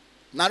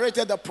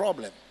narrated the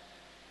problem.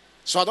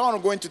 So I don't want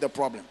to go into the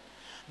problem.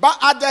 But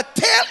at the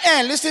tail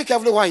end, listen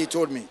carefully what he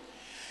told me.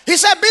 He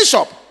said,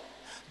 Bishop,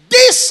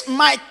 this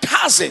my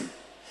cousin,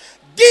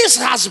 this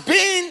has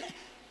been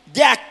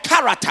their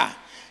character.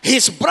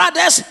 His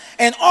brothers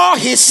and all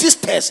his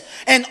sisters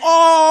and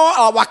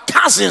all our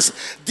cousins,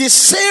 the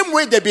same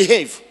way they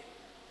behave.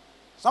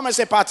 Somebody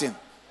say pattern.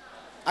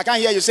 I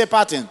can't hear you say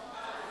pattern.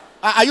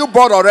 Are you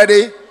bored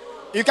already?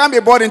 You can't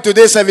be bored in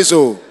today's service,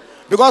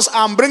 because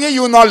I'm bringing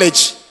you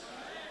knowledge,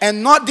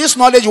 and not this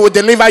knowledge will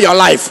deliver your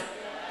life.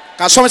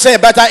 Can someone say a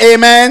better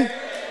amen?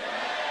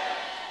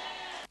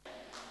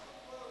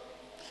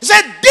 He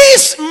said,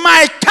 this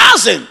my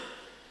cousin,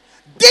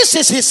 this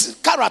is his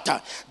character,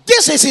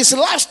 this is his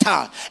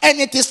lifestyle, and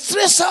it is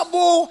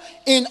traceable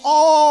in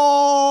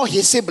all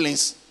his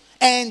siblings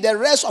and the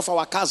rest of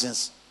our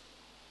cousins.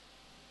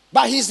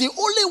 But he's the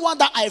only one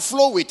that I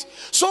flow with.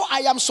 So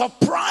I am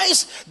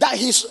surprised that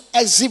he's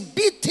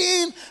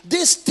exhibiting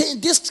this thing,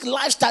 this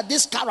lifestyle,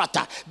 this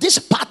character, this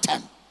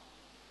pattern.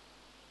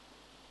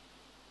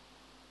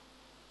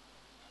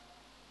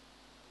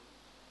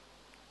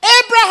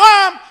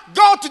 Abraham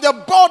got to the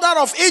border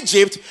of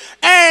Egypt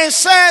and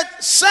said,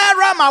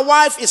 Sarah, my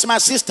wife, is my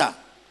sister.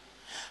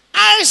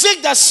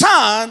 Isaac, the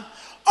son,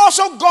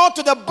 also got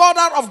to the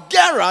border of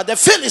Gerar, the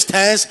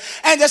Philistines,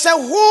 and they said,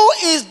 who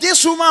is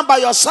this woman by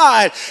your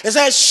side? He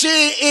said,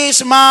 she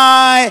is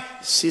my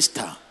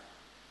sister.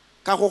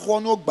 He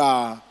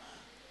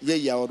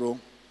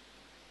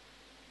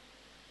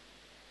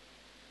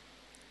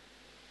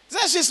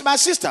said, she's my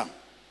sister.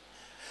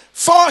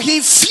 For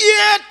he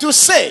feared to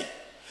say,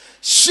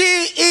 she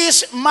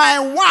is my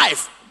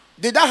wife.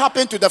 Did that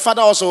happen to the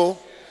father also?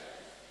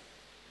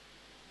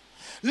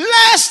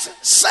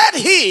 Lest, said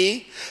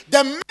he,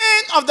 the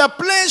men of the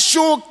place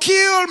should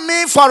kill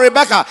me for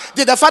Rebekah.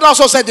 Did the father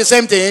also say the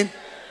same thing?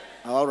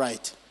 All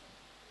right.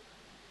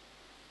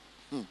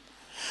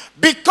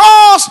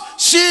 Because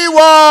she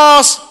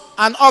was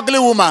an ugly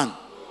woman.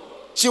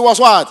 She was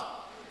what?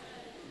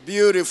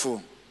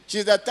 Beautiful.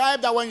 She's the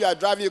type that when you are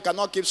driving, you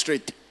cannot keep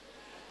straight.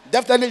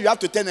 Definitely you have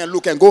to turn and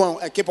look and go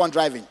and keep on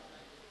driving.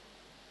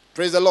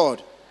 Praise the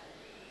Lord.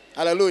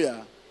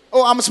 Hallelujah.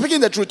 Oh, I'm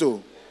speaking the truth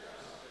too.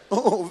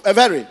 Oh,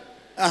 very.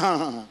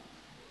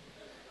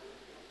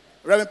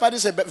 Reverend Paddy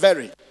said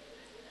very.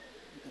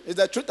 It's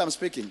the truth I'm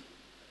speaking.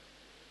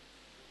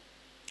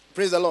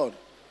 Praise the Lord.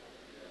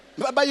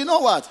 But you know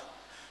what?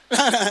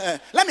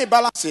 Let me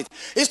balance it.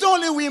 It's not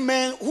only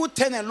women who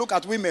turn and look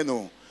at women.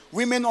 No.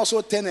 Women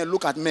also turn and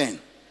look at men.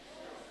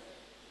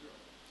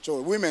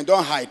 So women,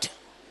 don't hide.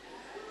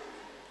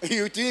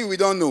 You think we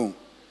don't know?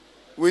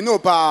 We know,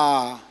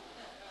 pa.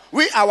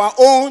 Our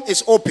own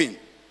is open.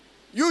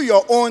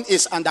 Your own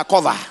is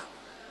undercover.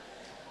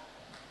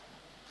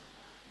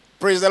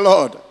 Praise the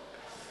Lord.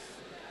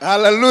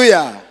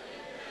 Hallelujah.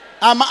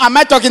 Am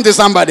I talking to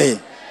somebody?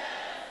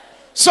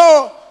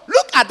 So,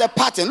 look at the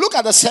pattern. Look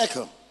at the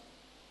circle.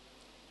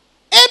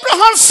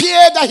 Abraham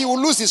feared that he would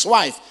lose his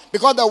wife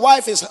because the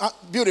wife is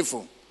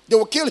beautiful. They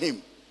will kill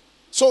him.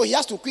 So he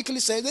has to quickly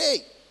say, hey,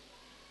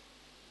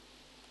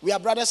 we are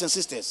brothers and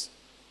sisters,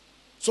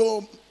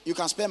 so you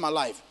can spare my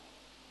life.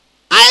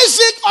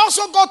 Isaac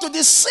also got to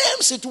the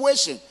same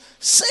situation.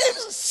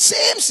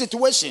 Same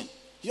situation.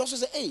 He also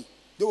said, hey,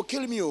 they will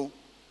kill me. Oh.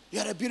 You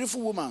are a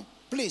beautiful woman.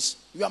 Please,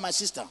 you are my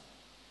sister.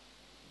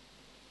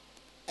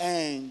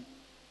 And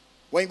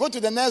when you go to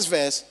the next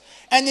verse,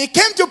 and it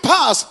came to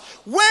pass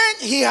when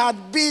he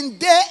had been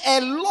there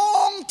a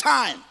long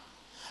time,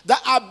 that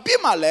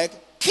Abimelech,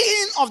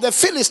 king of the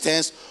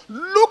Philistines,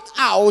 looked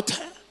out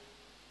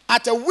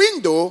at a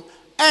window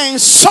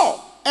and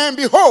saw, and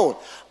behold,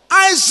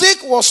 Isaac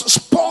was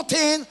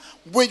sporting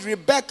with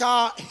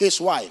Rebekah, his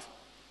wife.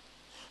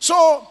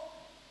 So,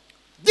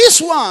 this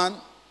one,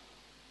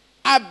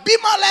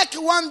 Abimelech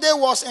one day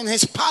was in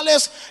his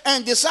palace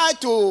and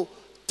decided to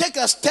take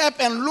a step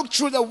and look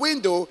through the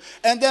window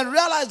and then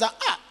realize that,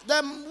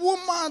 the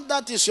woman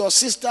that is your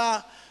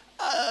sister,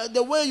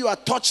 the way you are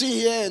touching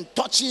her and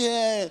touching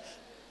her,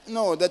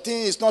 no, the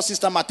thing is not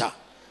sister matter.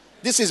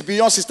 This is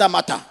beyond sister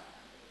matter.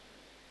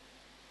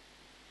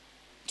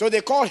 So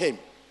they call him.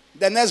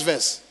 The next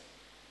verse.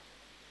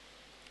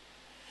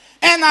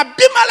 And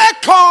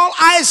Abimelech called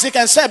Isaac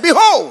and said,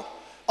 behold,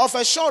 of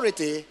a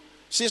surety,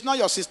 she's not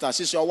your sister,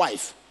 she's your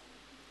wife.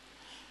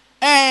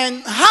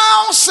 And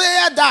how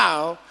sayest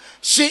thou,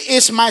 she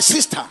is my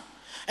sister?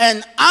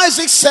 And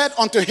Isaac said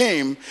unto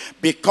him,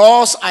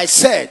 because I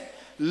said,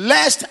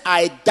 lest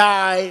I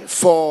die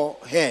for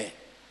her.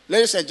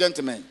 Ladies and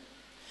gentlemen,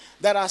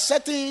 there are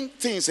certain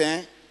things,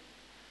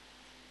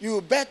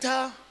 you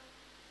better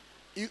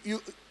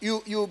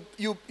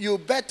you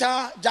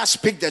better just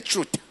speak the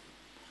truth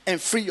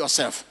and free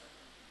yourself.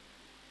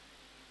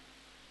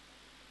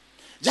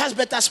 Just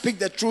better speak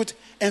the truth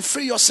and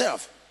free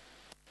yourself.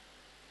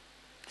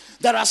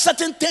 There are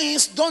certain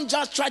things, don't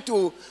try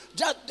to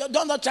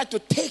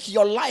take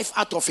your life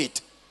out of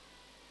it.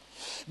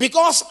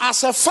 Because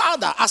as a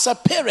father, as a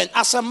parent,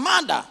 as a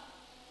mother,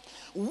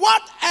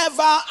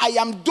 whatever I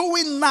am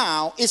doing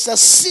now is a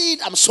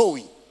seed I'm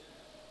sowing.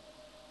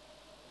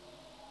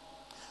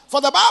 For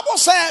the Bible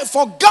says,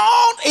 for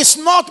God is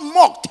not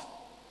mocked.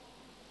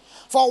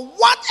 For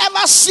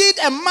whatever seed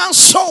a man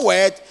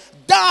soweth,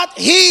 that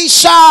he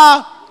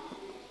shall,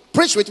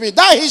 preach with me,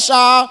 that he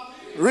shall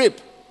reap.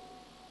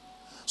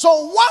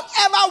 So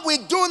whatever we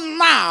do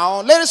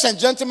now, ladies and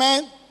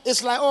gentlemen,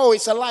 it's like, oh,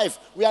 it's a life.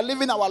 We are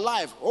living our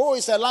life. Oh,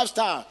 it's a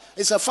lifestyle.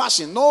 It's a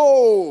fashion.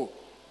 No.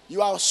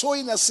 You are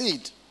sowing a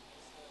seed.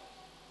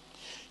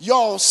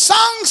 Your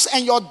sons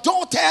and your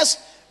daughters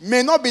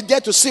may not be there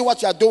to see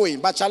what you are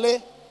doing. But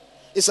Charlie,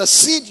 it's a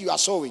seed you are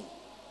sowing.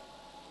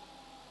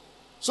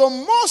 So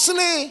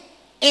mostly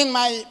in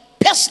my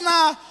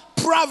personal,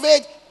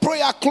 private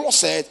prayer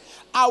closet,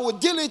 I will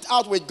deal it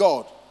out with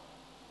God.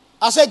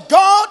 I said,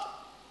 God,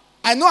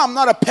 I know I'm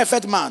not a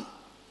perfect man,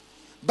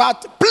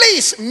 but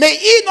please, may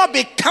it not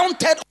be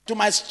counted to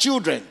my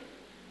children.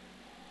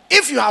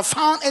 If you have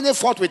found any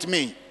fault with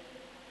me,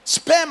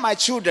 spare my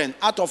children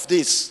out of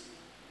this.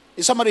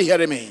 Is somebody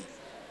hearing me?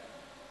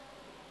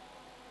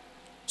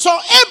 So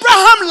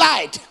Abraham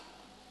lied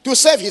to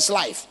save his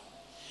life.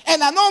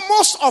 And I know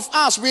most of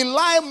us, we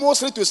lie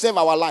mostly to save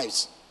our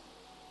lives.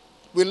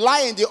 We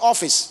lie in the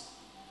office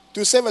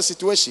to save a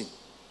situation.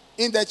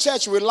 In the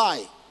church, we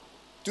lie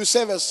to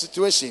save a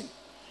situation.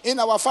 In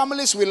our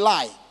families, we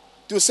lie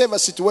to save a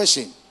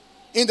situation.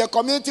 In the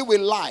community, we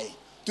lie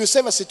to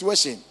save a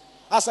situation.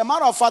 As a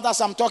matter of fact,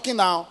 as I'm talking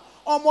now,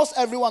 almost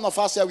every one of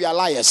us here, we are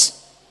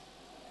liars.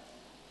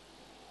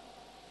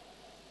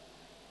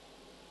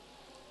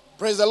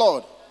 Praise the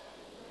Lord.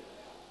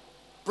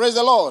 Praise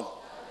the Lord.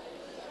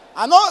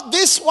 I know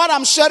this, what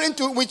I'm sharing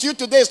with you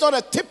today, is not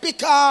a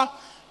typical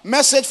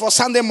message for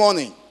Sunday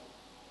morning.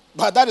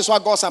 But that is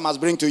what God must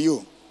bring to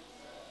you.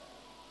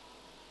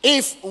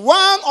 If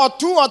 1 or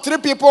 2 or 3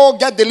 people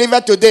get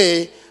delivered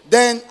today,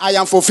 then I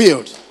am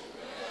fulfilled.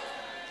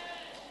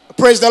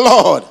 Praise the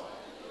Lord.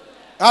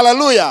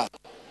 Hallelujah.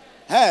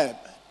 Hey,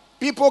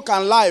 people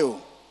can lie.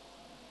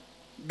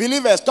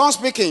 Believers, don't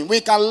speaking.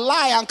 We can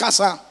lie and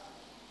casa.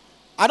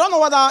 I don't know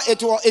whether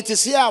it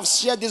is here I've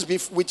shared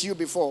this with you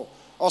before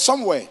or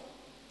somewhere.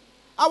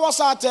 I was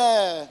at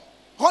a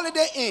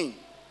Holiday Inn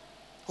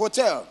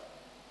hotel.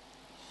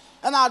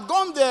 And I had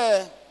gone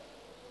there.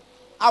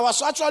 I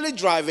was actually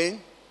driving.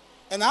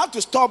 And I had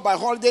to stop by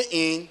Holiday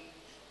Inn,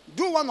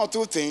 do 1 or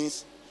 2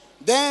 things.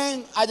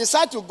 Then I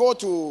decided to go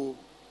to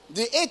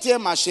the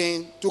ATM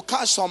machine to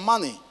cash some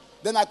money.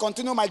 Then I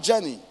continued my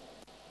journey.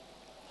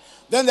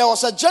 Then there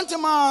was a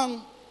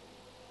gentleman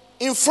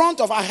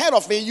ahead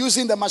of me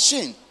using the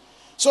machine.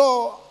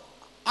 So,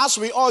 as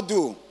we all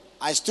do,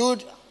 I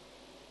stood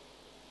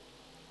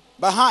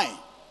behind.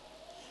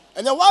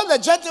 And then while the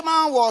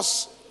gentleman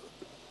was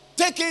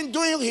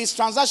doing his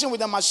transaction with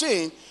the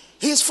machine,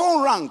 his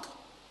phone rang.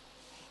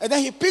 And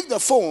then he picked the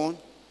phone.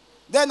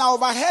 Then I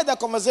overheard the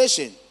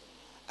conversation.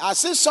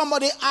 As if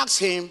somebody asked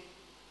him,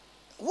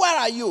 where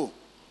are you?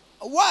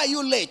 Why are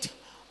you late?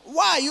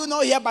 Why are you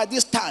not here by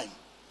this time?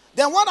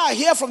 Then what I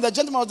hear from the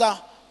gentleman was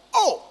that,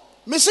 oh,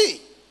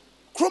 Missy,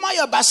 Kruma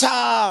ya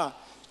basa,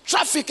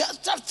 traffic,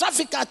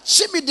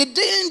 chimi di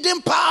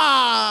din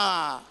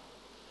pa.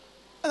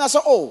 And I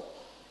said, oh,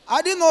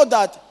 I didn't know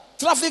that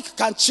traffic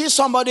can cheat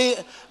somebody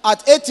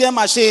at ATM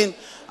machine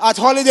at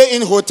Holiday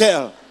Inn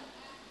Hotel.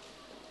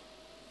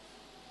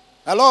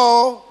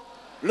 Hello?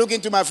 Look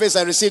into my face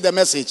and receive the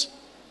message.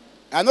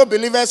 I know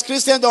believers,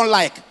 Christians don't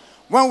like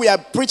when we are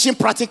preaching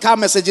practical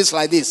messages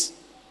like this.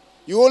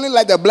 You only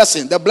like the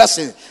blessing, the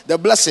blessing, the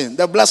blessing,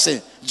 the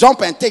blessing.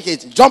 Jump and take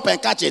it. Jump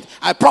and catch it.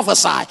 I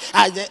prophesy.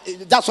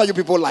 That's what you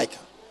people like.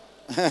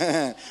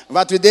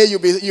 But today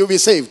you'll be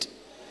saved.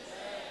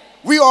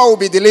 We all will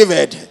be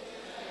delivered.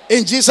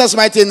 In Jesus'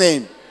 mighty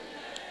name.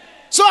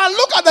 So I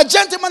look at the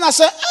gentleman and I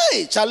say,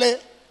 hey, Charlie,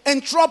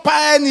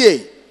 entropa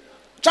any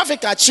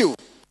traffic at you.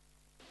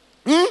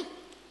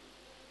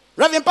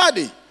 Reverend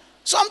Paddy,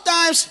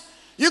 sometimes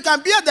you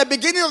can be at the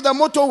beginning of the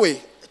motorway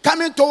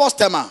coming towards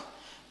Tema,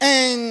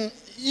 and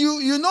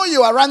you know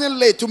you are running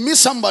late to meet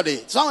somebody.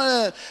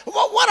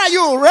 What are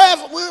you,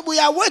 Rev? We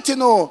are waiting.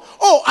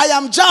 Oh, I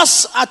am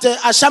just at a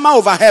Ashama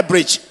overhead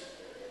bridge.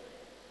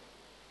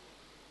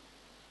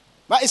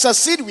 But it's a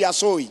seed we are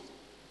sowing.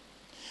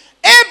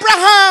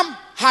 Abraham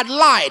had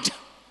lied.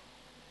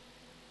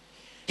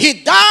 He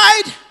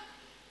died.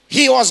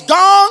 He was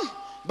gone,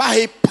 but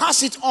he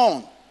passed it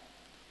on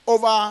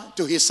over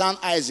to his son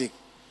Isaac.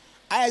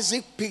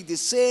 Isaac picked the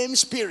same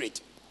spirit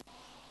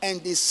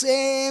and the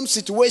same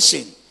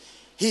situation.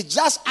 He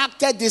just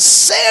acted the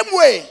same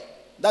way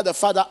that the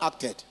father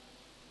acted.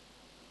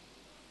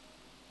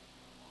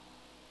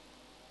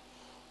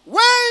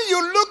 When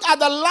you look at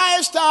the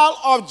lifestyle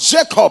of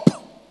Jacob,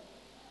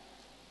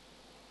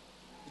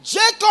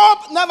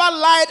 Jacob never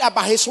lied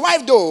about his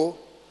wife though,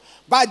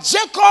 but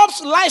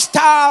Jacob's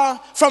lifestyle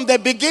from the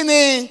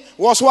beginning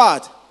was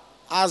what?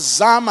 A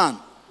Zaman.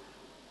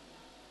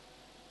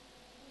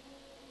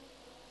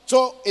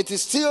 So it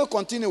is still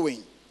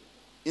continuing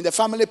in the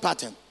family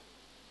pattern,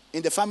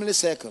 in the family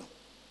circle.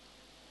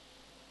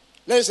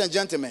 Ladies and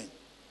gentlemen,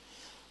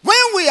 when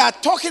we are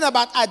talking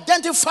about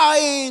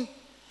identifying,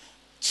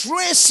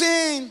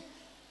 tracing,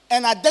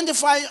 and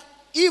identifying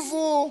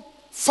evil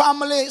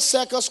family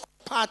circles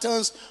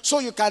patterns so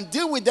you can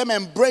deal with them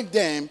and break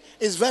them,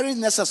 is very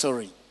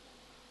necessary.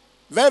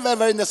 Very, very,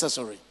 very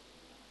necessary.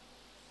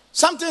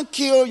 Something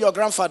killed your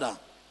grandfather,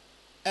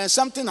 and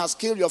something has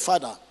killed your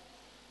father.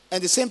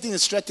 And the same thing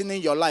is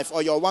threatening your life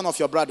or one of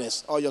your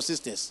brothers or your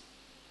sisters.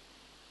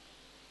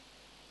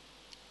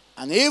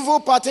 An evil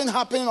pattern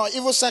happened or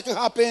evil cycle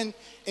happened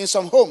in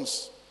some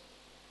homes.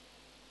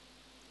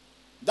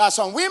 That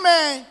some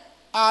women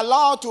are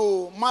allowed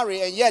to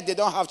marry and yet they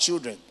don't have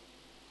children.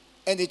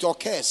 And it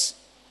occurs.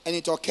 And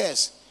it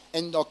occurs.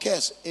 And it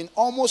occurs in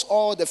almost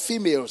all the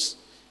females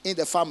in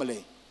the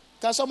family.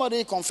 Can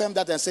somebody confirm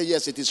that and say,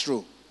 yes, it is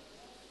true?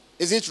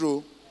 Is it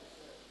true?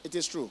 It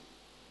is true.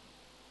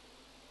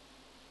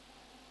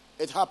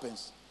 It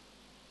happens.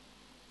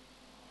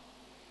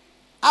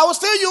 I will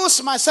still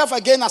use myself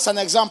again as an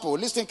example.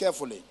 Listen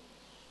carefully.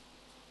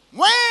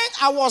 When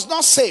I was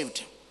not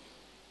saved,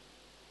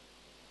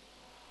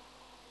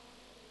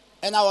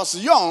 and I was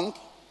young,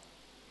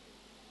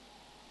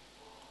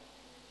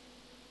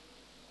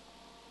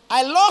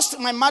 I lost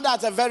my mother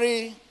at a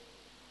very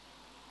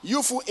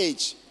youthful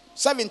age.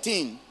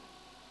 17,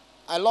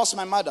 I lost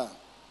my mother.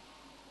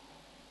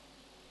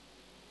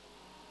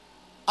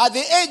 At the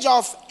age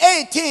of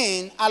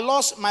 18, I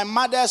lost my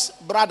mother's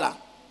brother,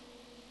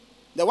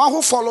 the one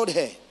who followed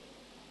her.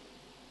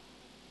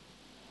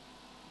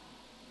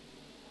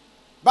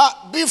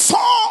 But before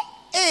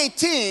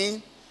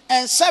 18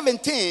 and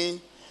 17,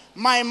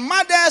 my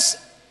mother's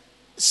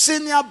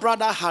senior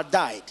brother had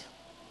died.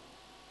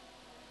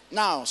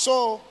 Now,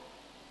 so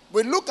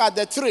we look at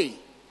the three.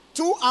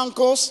 2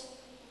 uncles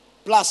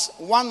plus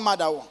 1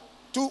 mother,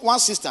 one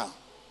sister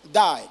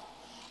died.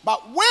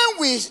 But when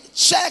we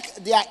check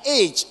their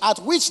age at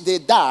which they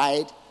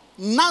died,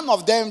 none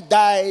of them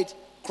died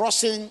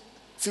crossing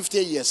 50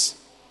 years.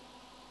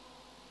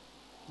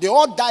 They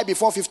all died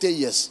before 50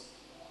 years.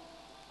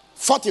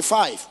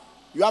 45,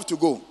 you have to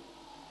go.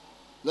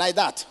 Like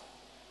that.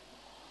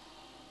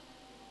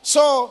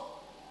 So,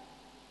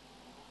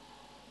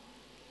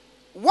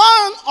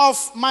 one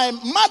of my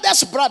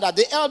mother's brother,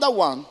 the elder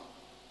one,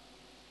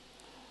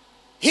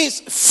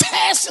 his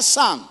first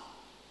son,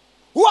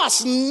 who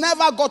has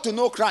never got to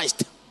know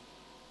Christ,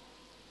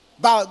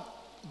 but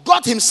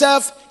got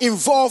himself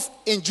involved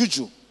in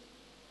juju.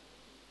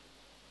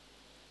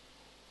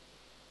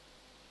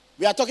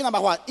 We are talking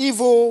about what?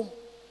 Evil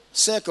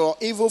circle,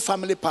 evil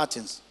family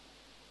patterns.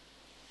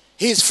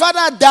 His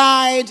father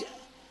died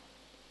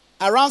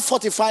around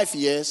 45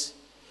 years,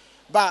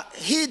 but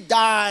he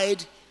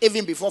died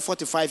even before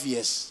 45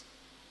 years.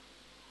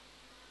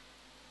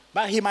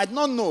 But he might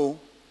not know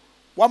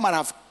what might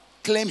have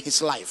claimed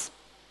his life.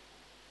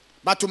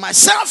 But to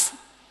myself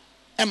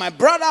and my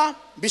brother,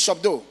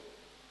 Bishop Doe,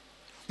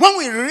 when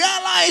we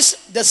realize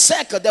the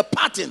circle, the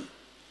pattern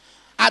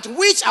at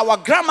which our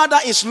grandmother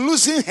is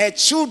losing her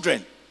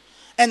children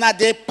And at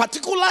the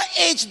particular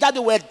age that they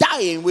were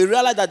dying, we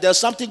realized that there's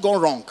something gone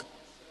wrong.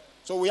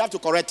 So we have to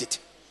correct it.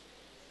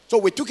 So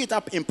we took it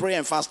up in prayer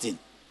and fasting.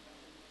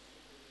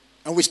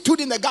 And we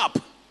stood in the gap.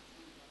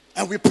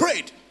 And we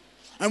prayed.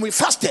 And we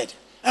fasted.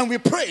 And we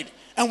prayed.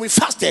 And we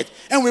fasted.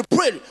 And we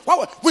prayed.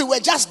 We were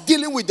just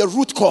dealing with the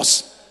root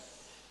cause.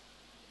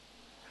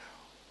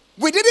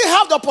 We didn't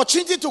have the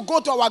opportunity to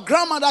go to our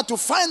grandmother to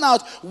find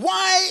out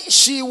why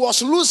she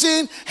was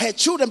losing her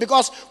children,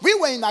 because we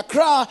were in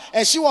Accra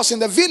and she was in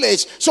the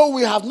village, so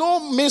we have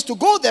no means to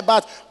go there.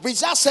 But we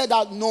just said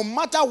that no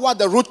matter what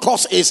the root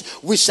cause is,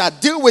 we shall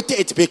deal with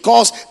it,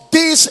 because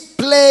this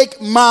plague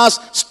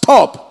must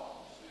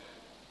stop.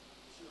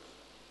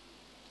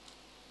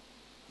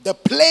 The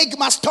plague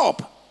must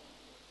stop.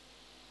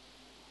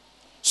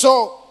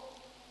 So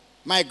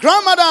my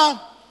grandmother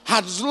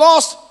had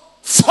lost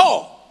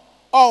 4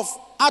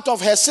 out of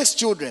her 6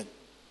 children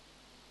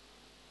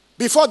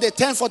before they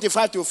turned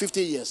 45 to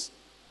 50 years.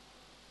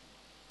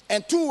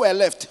 And 2 were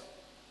left.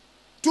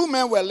 2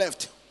 men were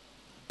left,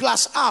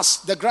 plus us,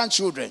 the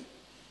grandchildren.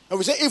 And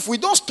we say, if we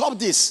don't stop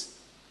this,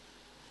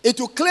 it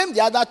will claim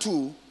the other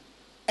 2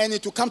 and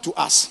it will come to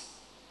us.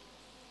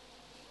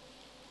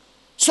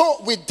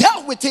 So we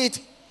dealt with it,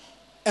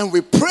 and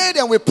we prayed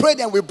and we prayed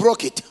and we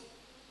broke it.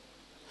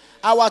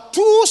 Our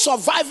 2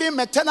 surviving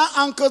maternal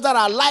uncles that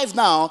are alive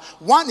now,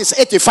 one is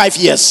 85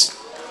 years.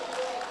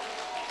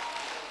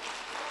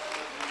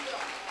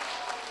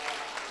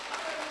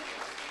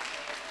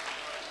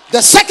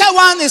 The second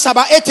one is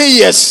about 80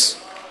 years.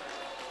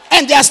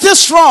 And they are still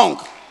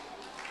strong.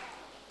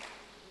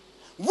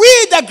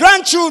 We, the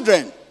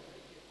grandchildren,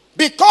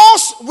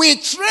 because we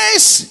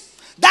trace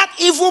that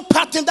evil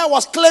pattern that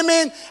was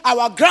claiming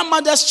our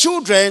grandmother's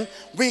children,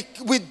 we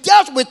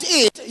dealt with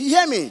it. You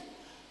hear me?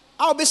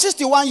 I'll be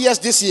 61 years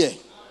this year.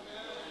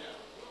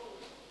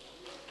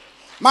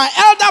 My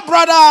elder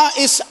brother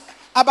is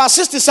about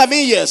 67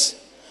 years.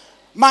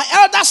 My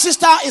elder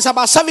sister is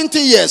about 70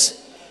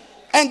 years.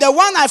 And the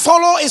one I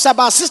follow is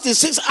about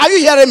 66. Are you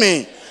hearing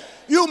me?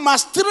 You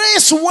must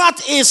trace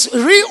what is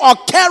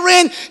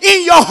reoccurring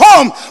in your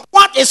home,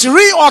 what is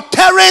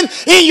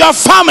reoccurring in your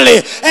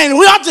family, and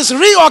what is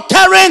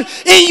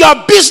reoccurring in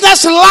your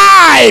business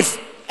life,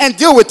 and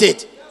deal with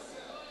it.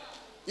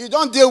 You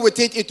don't deal with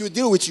it, it will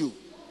deal with you.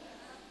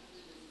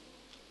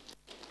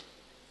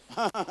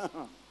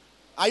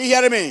 Are you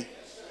hearing me?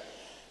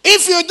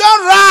 If you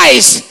don't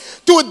rise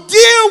to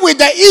deal with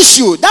the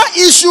issue, that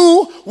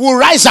issue will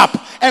rise up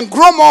and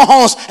grow more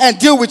horns and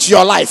deal with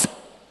your life.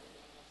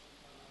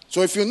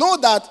 So if you know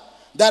that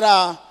there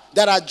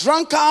are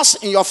drunkards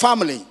in your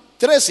family,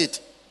 trace it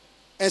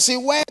and see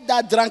where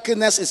that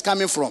drunkenness is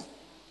coming from.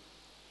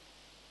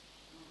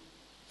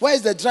 Where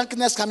is the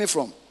drunkenness coming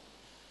from?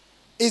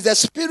 Is the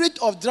spirit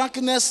of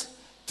drunkenness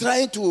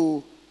trying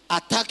to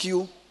attack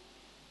you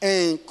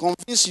and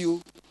convince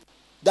you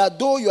that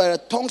though you are a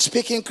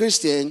tongue-speaking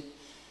Christian,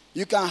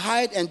 you can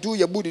hide and do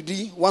your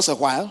buddhi once a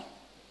while?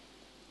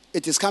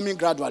 It is coming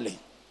gradually.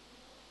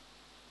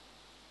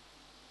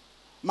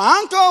 My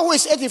uncle, who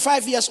is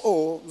 85 years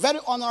old, very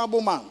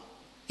honorable man,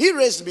 he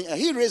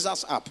raised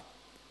us up.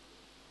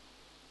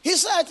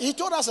 He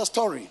told us a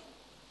story.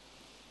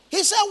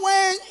 He said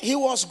when he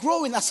was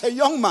growing as a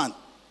young man,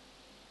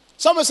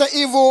 someone said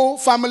evil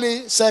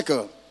family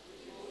circle.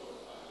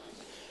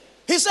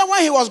 He said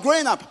when he was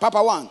growing up,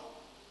 Papa One,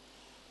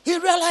 he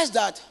realized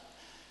that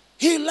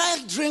he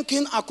liked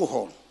drinking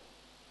alcohol.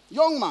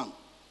 Young man.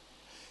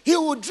 He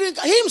would drink,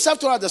 he himself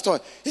told us the story.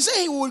 He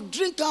said he would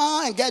drink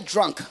and get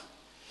drunk.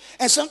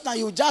 And sometimes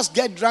you just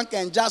get drunk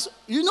and just,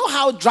 you know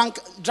how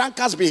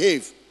drunkards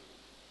behave.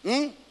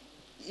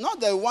 Not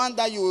the one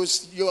that you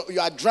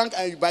are drunk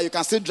but you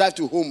can still drive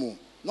to home.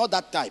 Not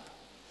that type.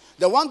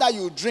 The one that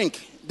you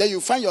drink, then you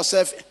find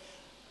yourself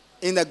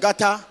in a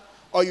gutter,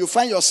 or you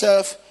find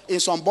yourself in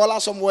some boiler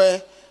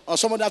somewhere, or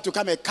somebody have to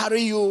come and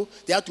carry you.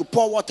 They have to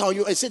pour water on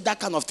you. It's that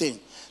kind of thing.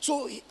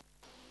 So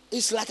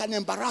it's like an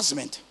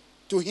embarrassment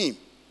to him.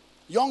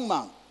 Young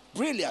man,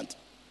 brilliant,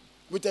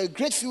 with a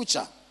great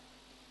future.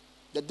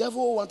 The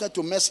devil wanted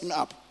to mess him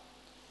up.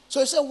 So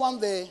he said one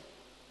day,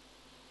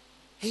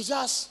 he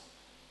just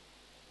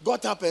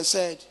got up and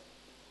said,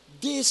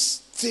 this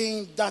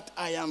thing that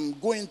I am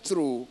going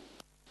through,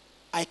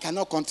 I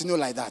cannot continue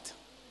like that.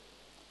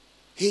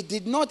 He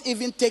did not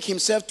even take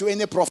himself to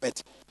any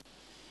prophet.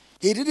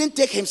 He didn't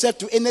take himself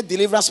to any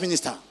deliverance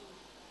minister.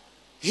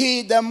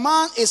 The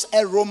man is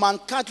a Roman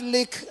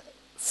Catholic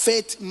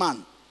faith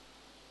man.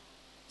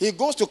 He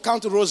goes to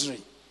count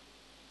rosary.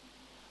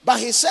 But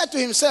he said to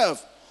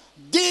himself,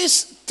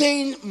 this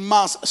thing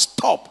must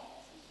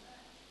stop.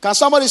 Can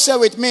somebody say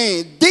with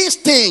me, this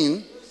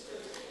thing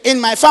in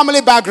my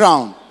family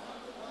background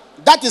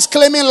that is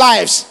claiming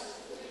lives,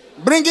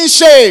 bringing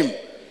shame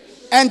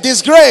and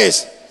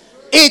disgrace,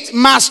 it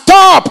must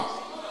stop.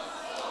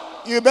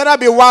 You better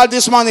be wild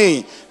this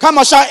morning. Come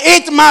on, shout,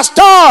 it must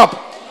stop.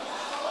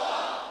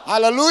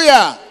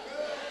 Hallelujah.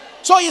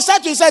 So he said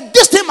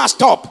this thing must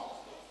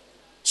stop.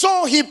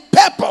 So he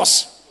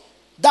purposed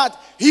that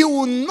he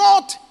will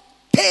not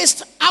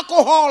taste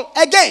alcohol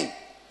again.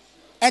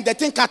 and the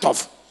thing cut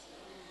off.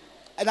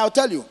 And I'll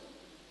tell you.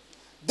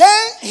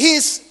 Then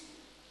his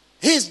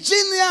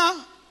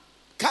junior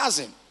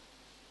cousin,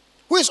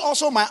 who is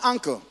also my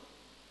uncle,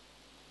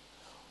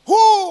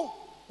 who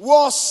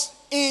was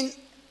in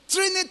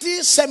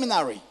Trinity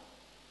Seminary.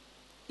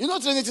 You know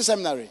Trinity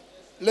Seminary?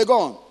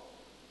 Legon.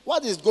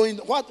 What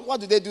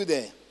do they do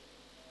there?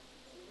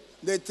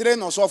 They train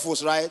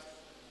Osofos, right?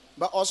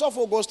 But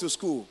Osofo goes to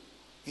school.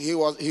 He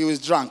was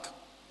drunk.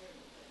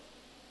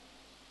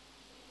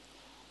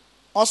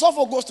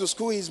 Osofo goes to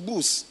school, he's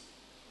booze.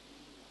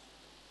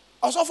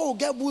 Osofo will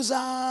get booze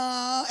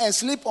and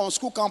sleep on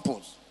school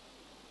campus.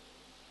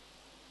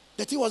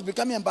 The thing was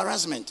becoming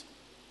embarrassment.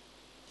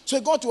 So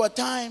it got to a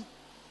time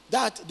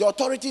that the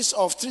authorities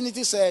of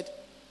Trinity said,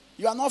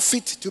 you are not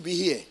fit to be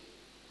here.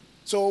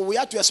 So we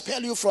had to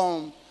expel you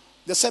from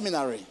the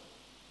seminary.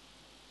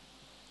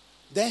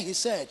 Then he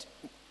said,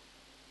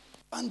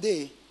 one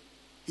day,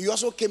 he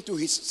also came to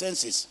his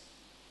senses.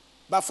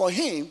 But for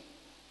him,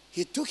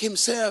 he took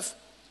himself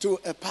to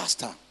a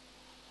pastor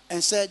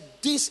and said,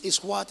 this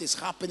is what is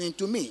happening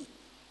to me.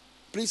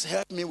 Please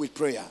help me with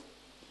prayer.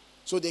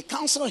 So they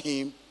counsel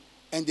him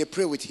and they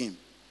pray with him.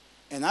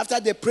 And after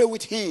they pray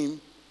with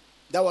him,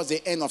 that was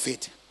the end of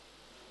it.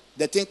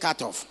 The thing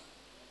cut off.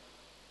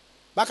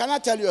 But can I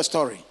tell you a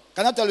story?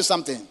 Can I tell you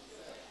something?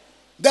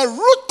 The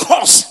root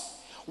cause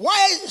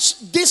why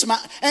this man,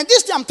 and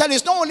this thing I'm telling you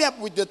is not only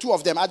with the two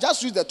of them. I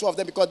just use the two of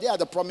them because they are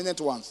the prominent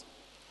ones.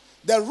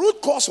 The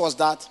root cause was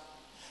that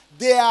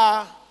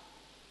their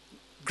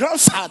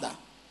grandfather,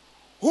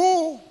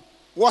 who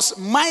was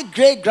my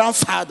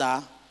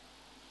great-grandfather,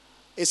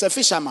 is a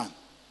fisherman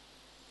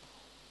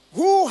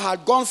who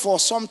had gone for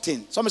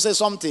something. Somebody say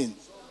something.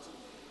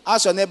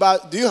 Ask your neighbor,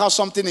 do you have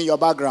something in your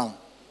background?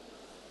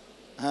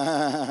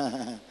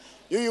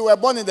 You were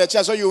born in the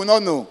church, so you will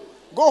not know.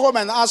 Go home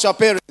and ask your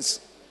parents,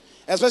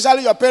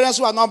 especially your parents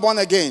who are not born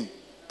again.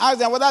 Ask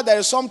them whether there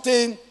is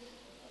something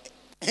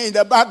in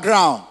the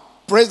background.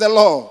 Praise the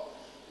Lord.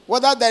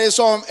 Whether there is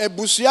some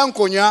ebusian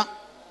konya,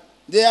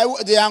 they are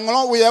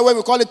where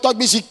we call it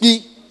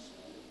togbi.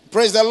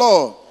 Praise the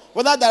Lord.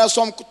 Whether there are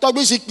some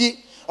togbi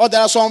or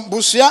there are some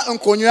busia and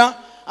konya,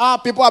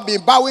 people have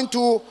been bowing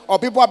to, or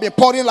people have been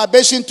pouring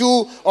libation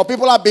to, or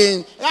people have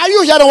been. Are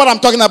you hearing what I'm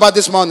talking about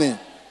this morning?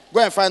 Go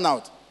and find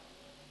out.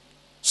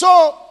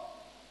 So,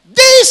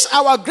 this,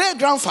 our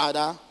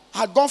great-grandfather,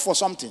 had gone for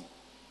something.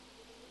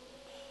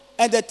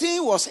 And the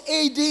thing was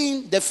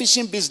aiding the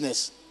fishing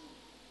business.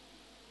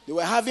 They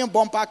were having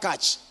bumper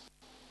catch.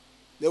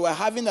 They were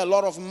having a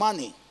lot of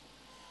money.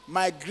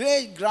 My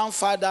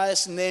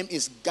great-grandfather's name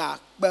is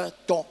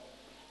Gakbeto.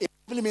 It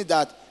simply means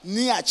that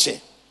Niache.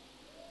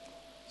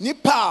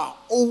 Nipa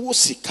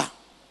Owosika.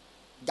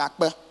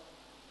 Gakbe.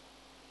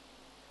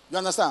 You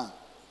understand?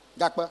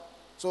 Gakbe.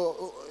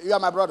 So, you are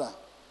my brother.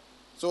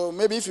 So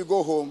maybe if you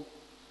go home,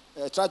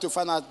 try to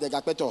find out the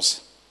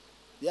Gakpetos.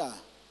 Yeah,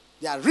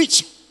 they are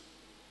rich.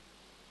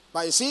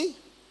 But you see,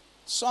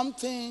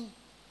 something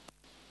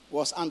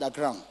was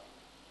underground.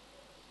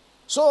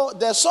 So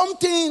there's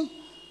something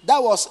that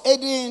was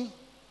aiding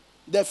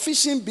the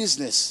fishing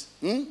business.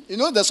 You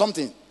know there's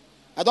something.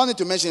 I don't need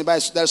to mention it,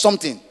 but there's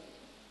something.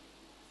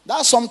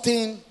 That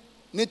something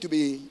need to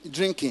be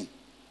drinking.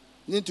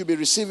 Need to be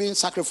receiving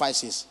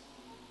sacrifices.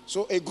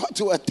 So it got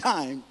to a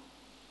time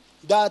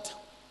that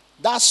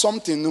that's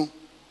something new.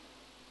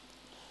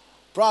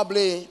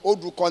 Probably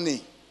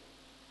Odrukone.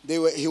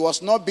 He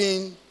was not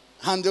being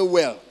handled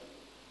well.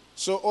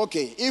 So,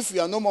 okay, if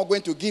you are no more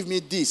going to give me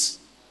this,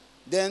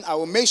 then I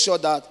will make sure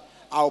that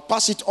I'll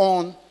pass it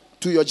on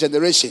to your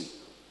generation.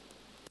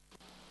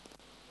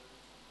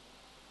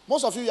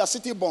 Most of you are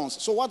city borns.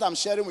 So what I'm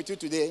sharing with you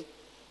today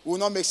will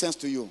not make sense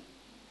to you.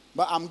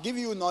 But I'm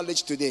giving you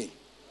knowledge today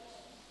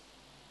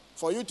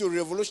for you to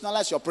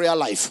revolutionize your prayer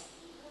life.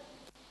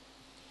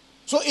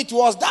 So it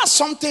was that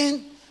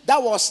something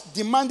that was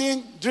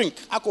demanding drink,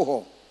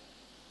 alcohol.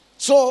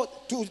 So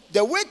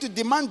the way to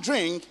demand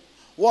drink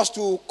was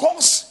to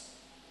cause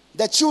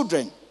the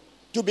children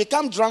to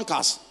become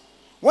drunkards.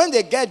 When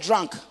they get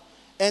drunk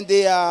and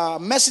they are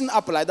messing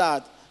up like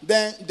that,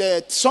 then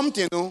the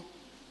something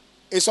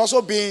is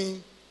also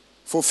being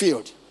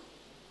fulfilled.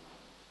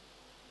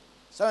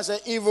 Someone say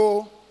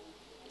evil.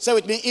 Say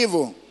with me,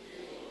 evil.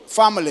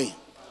 Family.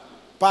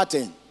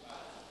 Pattern.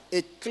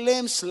 It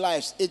claims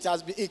lives.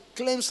 It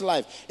claims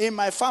life. In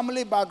my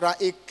family background,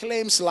 it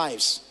claims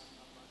lives.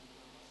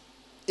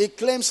 It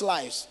claims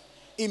lives.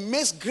 It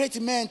makes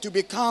great men to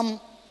become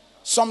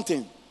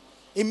something.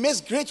 It makes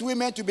great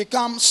women to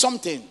become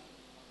something.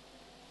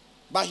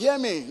 But hear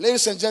me,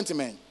 ladies and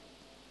gentlemen.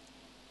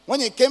 When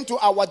it came to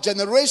our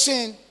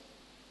generation,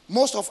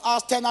 most of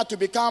us turned out to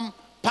become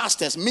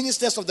pastors,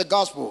 ministers of the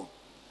gospel.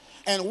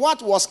 And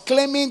what was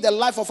claiming the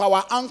life of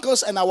our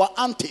uncles and our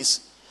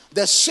aunties,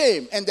 the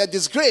shame and the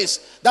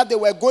disgrace that they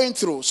were going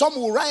through. Some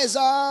will rise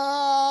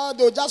up,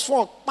 they will just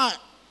fall.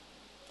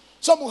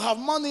 Some will have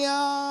money,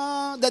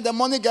 then the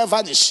money get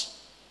vanished.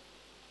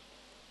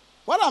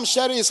 What I'm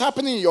sharing is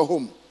happening in your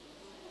home.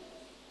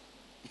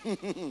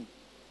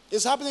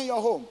 It's happening in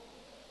your home.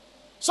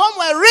 Some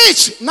were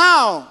rich.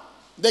 Now,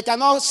 they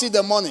cannot see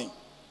the money.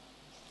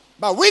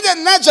 But with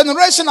the next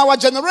generation, our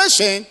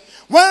generation,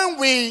 when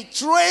we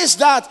trace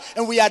that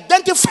and we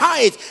identify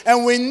it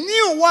and we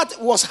knew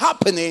what was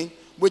happening,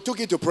 we took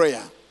it to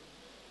prayer.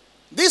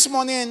 This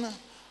morning,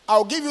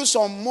 I'll give you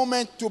some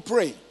moment to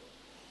pray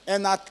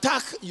and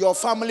attack your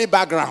family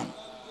background.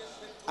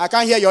 I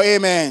can't hear your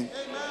amen.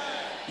 Amen.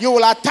 You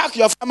will attack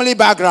your family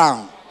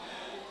background.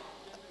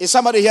 Is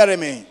somebody hearing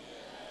me?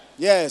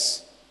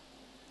 Yes.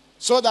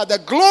 So that the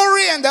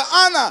glory and the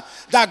honor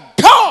that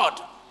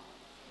God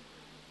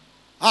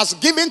has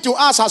given to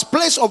us, has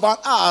placed over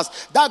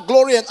us, that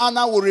glory and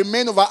honor will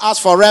remain over us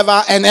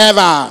forever and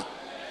ever.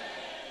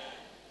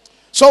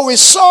 So we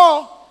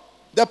saw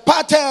the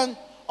pattern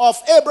of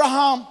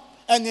Abraham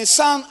and his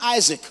son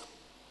Isaac.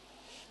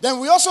 Then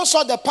we also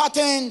saw the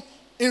pattern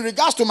in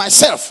regards to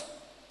myself,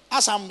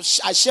 as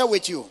I share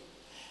with you.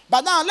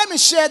 But now let me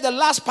share the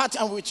last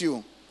pattern with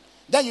you.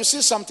 Then you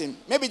see something.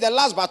 Maybe the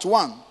last but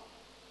one.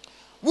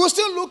 We'll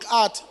still look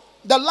at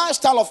the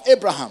lifestyle of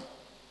Abraham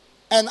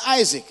and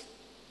Isaac.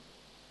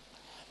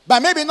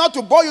 But maybe not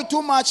to bore you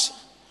too much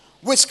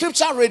with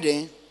scripture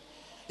reading,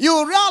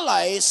 you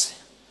realize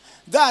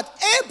that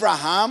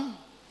Abraham,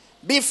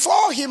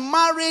 before he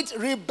married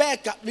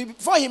Rebecca,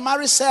 before he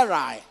married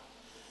Sarai,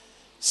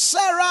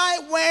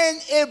 when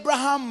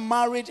Abraham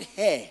married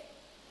her,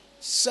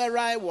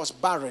 Sarai was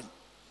barren.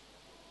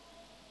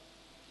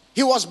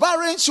 He was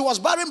barren. She was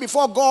barren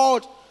before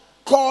God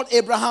called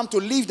Abraham to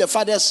leave the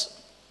father's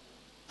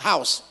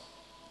house.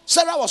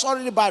 Sarah was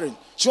already barren.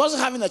 She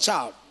wasn't having a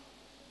child.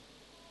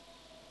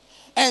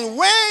 And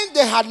when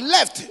they had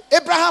left,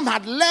 Abraham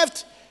had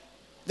left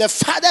the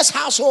father's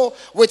household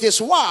with his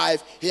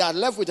wife, he had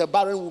left with a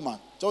barren woman.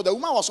 So the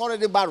woman was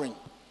already barren.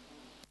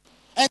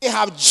 And they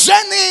have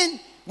journeyed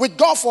with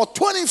God for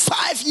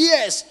 25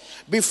 years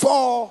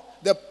before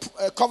the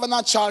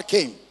covenant child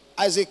came,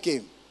 Isaac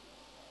came.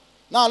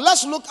 Now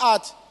let's look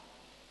at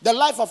the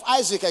life of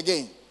Isaac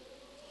again.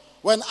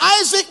 When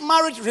Isaac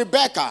married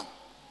Rebecca,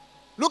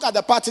 look at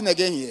the pattern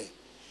again here.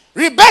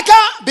 Rebecca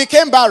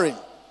became barren.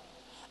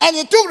 And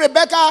it took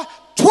Rebecca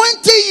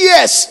 20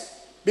 years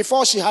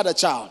before she had a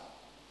child.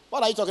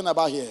 What are you talking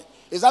about here?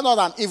 Is that not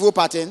an evil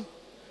pattern?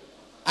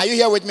 Are you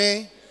here with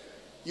me?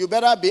 You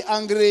better be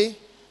angry,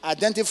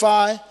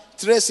 identify,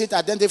 trace it,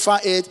 identify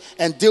it,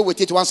 and deal with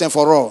it once and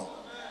for all.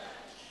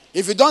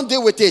 If you don't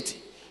deal with it,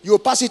 you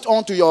pass it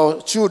on to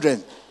your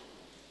children.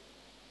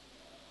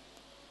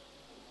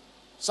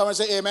 Someone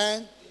say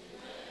amen.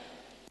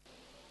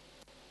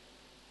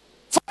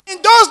 For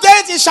in those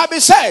days it shall be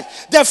said,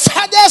 the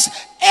fathers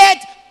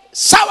ate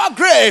sour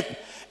grape,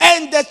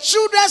 and the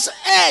children's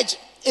edge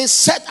is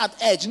set at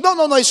edge.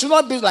 No, it should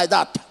not be like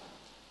that.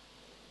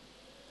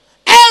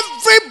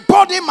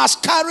 Everybody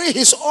must carry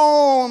his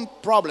own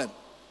problem.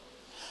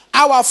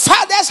 Our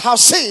fathers have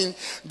sinned.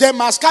 They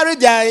must carry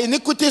their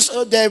iniquities,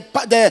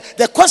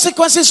 the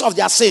consequences of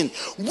their sin.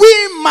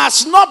 We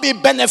must not be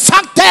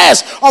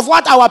benefactors of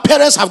what our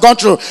parents have gone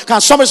through. Can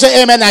somebody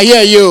say amen? I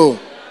hear you.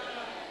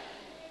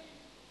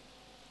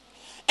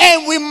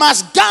 And we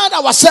must guard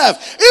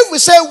ourselves. If we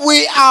say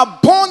we are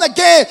born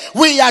again,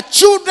 we are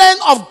children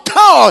of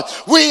God,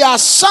 we are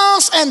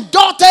sons and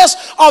daughters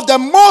of the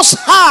Most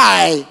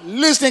High,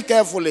 listen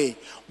carefully,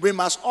 we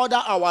must order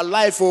our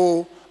life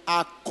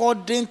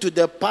according to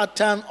the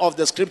pattern of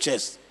the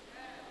scriptures.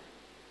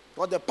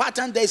 But the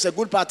pattern there is a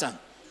good pattern.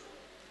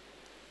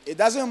 It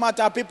doesn't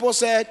matter. People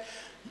said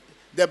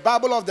the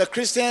Bible of the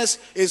Christians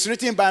is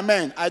written by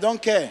men. I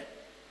don't care.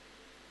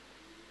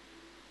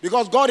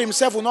 Because God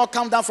himself will not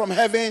come down from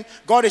heaven.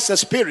 God is a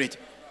spirit.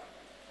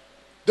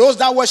 Those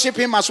that worship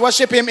him must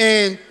worship him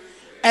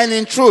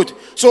in truth.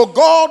 So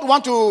God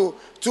wants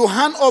to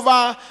hand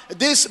over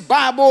this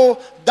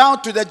Bible down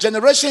to the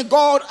generation.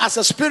 God as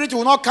a spirit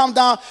will not come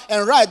down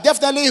and write.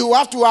 Definitely he will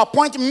have to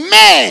appoint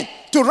men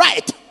to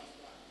write.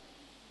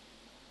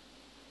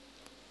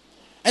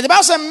 And the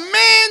Bible says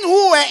men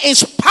who were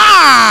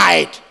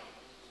inspired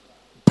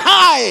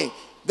by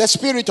the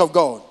Spirit of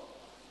God.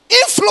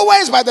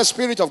 Influenced by the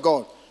Spirit of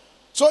God.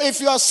 So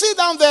if you are sitting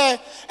down there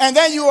and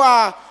then you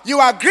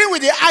agree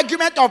with the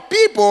argument of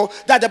people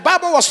that the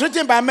Bible was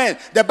written by men.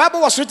 The Bible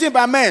was written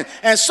by men.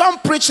 And some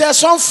preachers,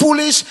 some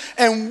foolish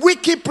and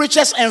wicked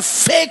preachers and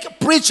fake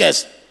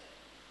preachers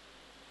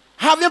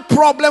have a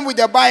problem with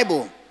the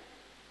Bible.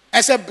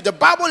 I said the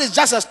Bible is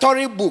just a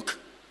storybook.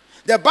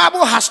 The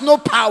Bible has no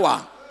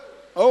power.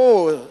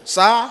 Oh,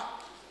 sir,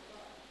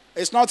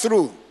 it's not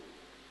true.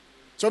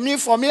 So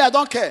for me, I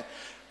don't care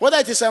whether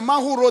it is a man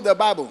who wrote the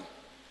Bible.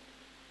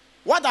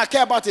 What I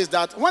care about is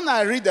that when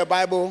I read the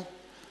Bible,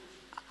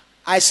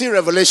 I see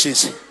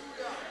revelations.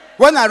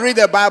 When I read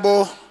the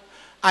Bible,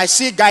 I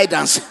see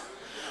guidance.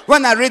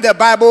 When I read the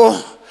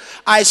Bible,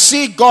 I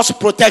see God's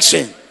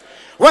protection.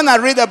 When I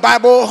read the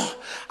Bible,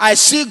 I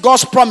see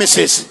God's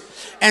promises.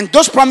 And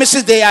those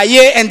promises, they are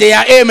yea and they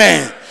are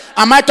amen.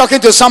 Am I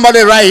talking to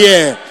somebody right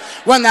here?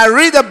 When I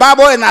read the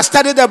Bible and I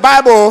study the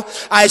Bible,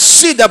 I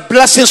see the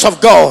blessings of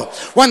God.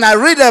 When I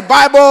read the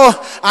Bible,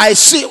 I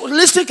see,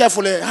 listen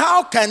carefully,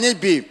 how can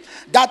it be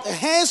that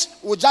hands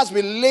will just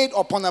be laid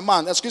upon a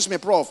man. Excuse me,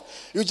 Prof.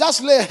 You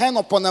just lay a hand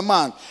upon a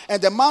man,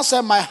 and the man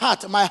said, my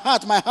heart, my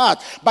heart, my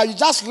heart. But you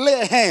just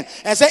lay a hand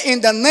and say,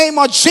 in the name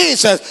of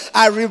Jesus,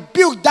 I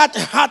rebuke that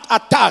heart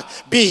attack.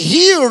 Be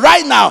healed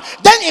right now.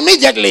 Then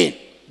immediately,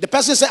 the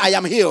person said, I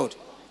am healed.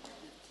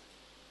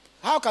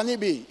 How can it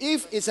be?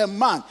 If it's a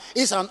man,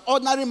 it's an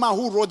ordinary man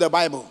who wrote the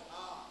Bible.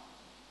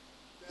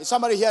 Is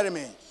somebody hearing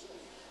me?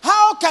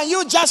 How can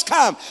you just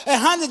come, a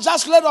hand is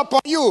just laid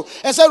upon you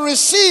and say,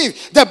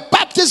 receive the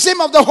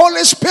baptism of the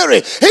Holy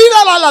Spirit,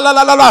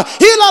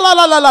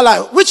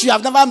 which you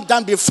have never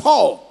done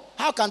before?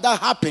 How can that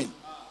happen?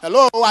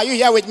 Hello, are you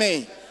here with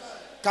me?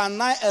 Can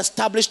I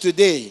establish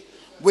today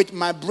with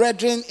my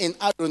brethren in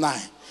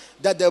Adonai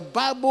that the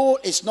Bible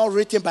is not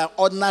written by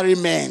ordinary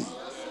men?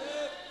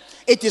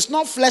 It is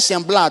not flesh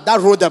and blood that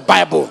wrote the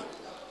Bible.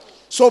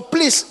 So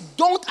please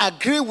don't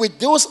agree with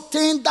those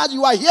things that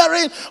you are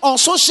hearing on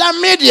social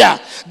media,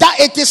 that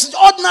it is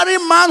ordinary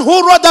man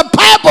who wrote the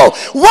Bible.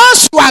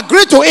 Once you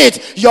agree to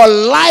it, your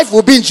life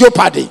will be in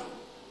jeopardy.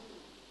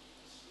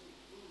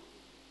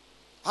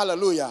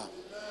 Hallelujah.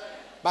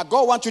 But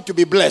God wants you to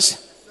be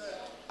blessed.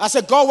 I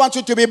said, God wants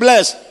you to be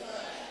blessed.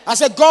 I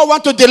said, God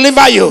wants to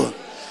deliver you.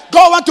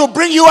 God wants to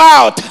bring you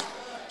out.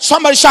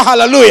 Somebody shout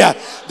hallelujah.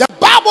 The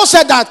Bible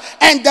said that,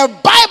 and the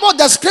Bible,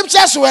 the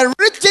scriptures were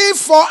written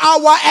for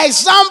our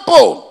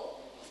example.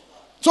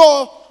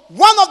 So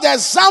one of the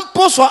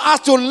examples for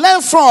us to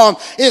learn from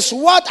is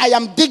what I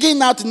am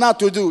digging out now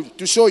to do,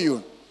 to show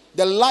you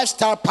the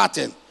lifestyle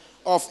pattern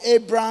of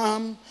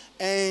Abraham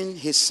and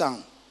his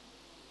son.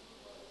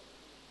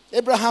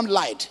 Abraham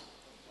lied.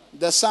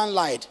 The son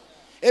lied.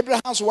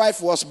 Abraham's wife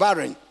was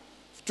barren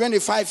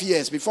 25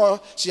 years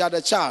before she had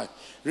a child.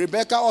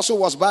 Rebecca also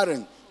was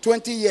barren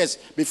 20 years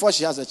before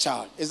she has a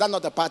child. Is that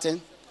not a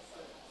pattern?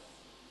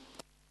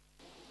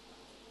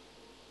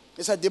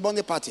 It's a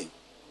demonic pattern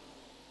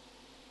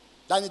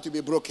that needs to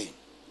be broken.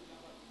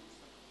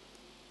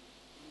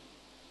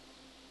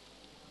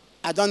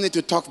 I don't need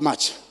to talk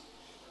much.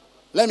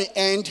 Let me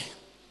end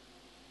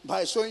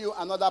by showing you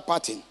another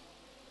pattern.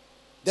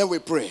 Then we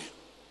pray.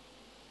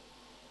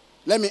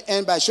 Let me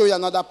end by showing you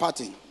another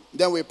pattern.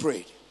 Then we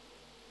pray.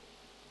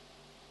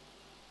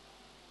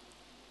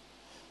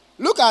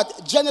 Look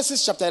at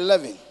Genesis chapter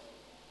 11.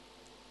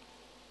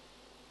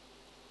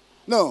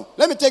 No,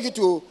 let me take you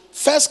to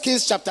 1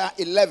 Kings chapter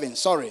 11.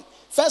 Sorry.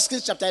 1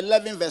 Kings chapter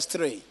 11 verse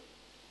 3.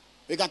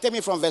 You can take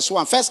me from verse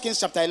 1. 1 Kings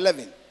chapter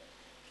 11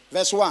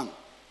 verse 1.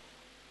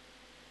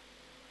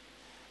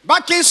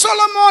 But King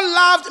Solomon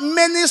loved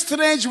many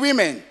strange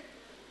women,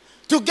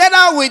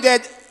 together with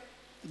the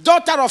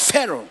daughter of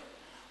Pharaoh,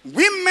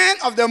 women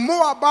of the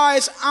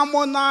Moabites,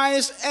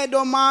 Ammonites,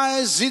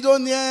 Edomites,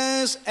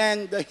 Zidonians,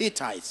 and the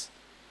Hittites.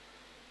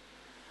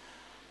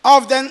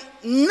 Of the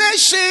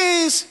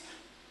nations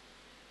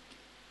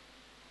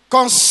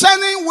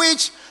concerning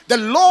which the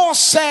Lord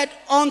said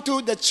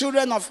unto the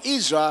children of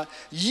Israel,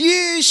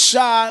 ye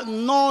shall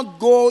not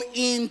go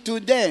into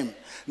them,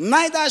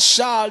 neither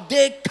shall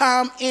they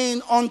come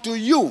in unto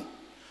you.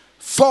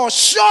 For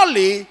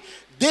surely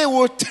they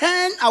will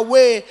turn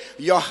away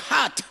your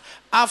heart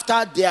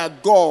after their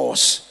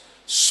gods.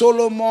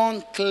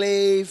 Solomon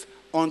clave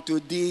unto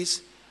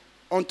this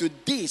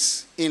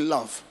in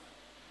love.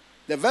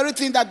 The very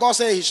thing that God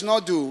said he should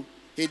not do,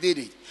 he did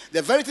it.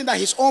 The very thing that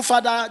his own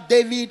father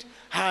David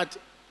had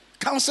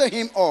counseled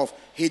him of,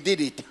 he did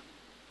it.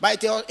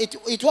 But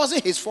it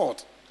wasn't his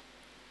fault.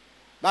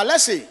 But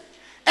let's see.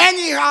 And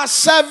he has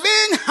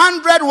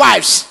 700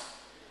 wives.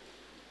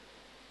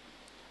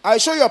 I'll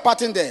show you a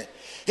pattern there.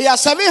 He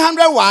has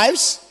 700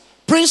 wives,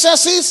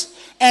 princesses,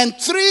 and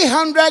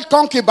 300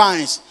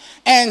 concubines.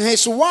 And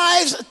his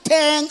wives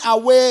turn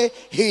away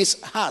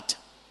his heart.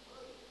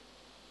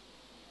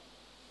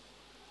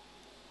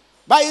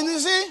 But you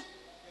see,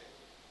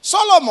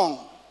 Solomon,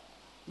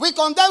 we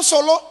condemn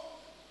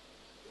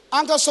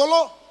Uncle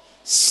Solo,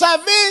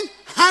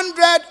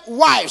 700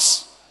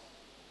 wives,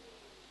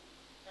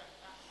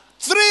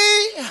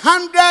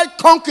 300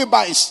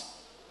 concubines.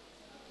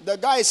 The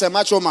guy is a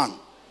macho man.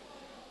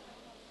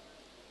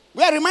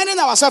 We are reminding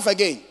ourselves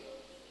again.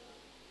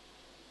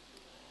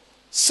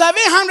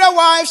 700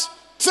 wives,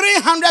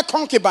 300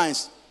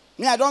 concubines.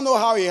 Me, I don't know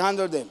how he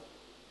handled them.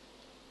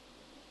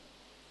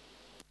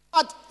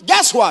 But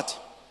guess what?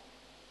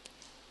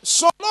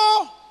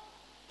 Solo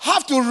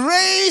have to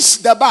raise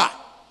the bar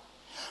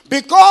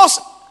because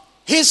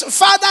his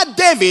father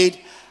David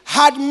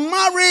had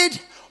married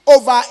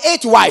over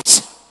 8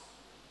 wives.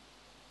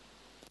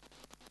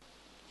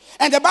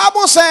 And the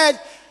Bible said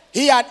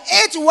he had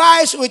 8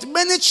 wives with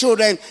many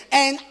children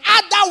and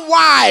other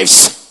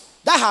wives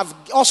that have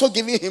also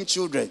given him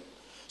children.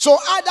 So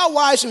other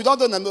wives, we don't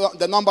know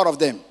the number of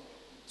them.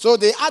 So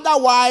the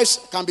other wives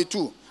can be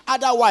 2.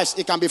 Other wives,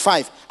 it can be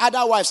 5.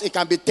 Other wives, it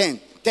can be 10.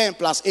 10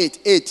 plus 8,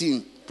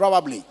 18,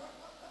 probably.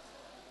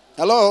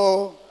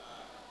 Hello?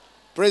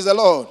 Praise the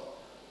Lord.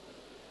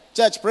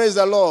 Church, praise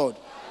the Lord.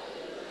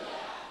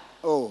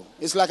 Oh,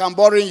 it's like I'm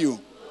boring you.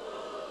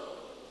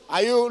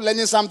 Are you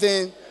learning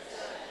something?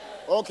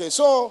 Okay,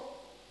 so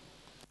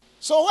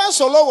So when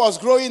Solo was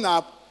growing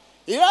up,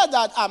 he heard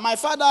that my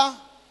father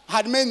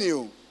had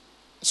menu.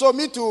 So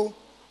me too,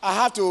 I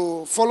have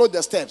to follow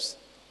the steps.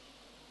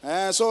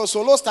 So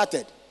Solo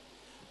started.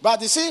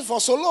 But you see,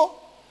 for Solo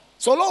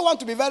want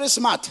to be very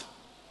smart.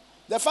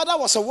 The father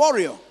was a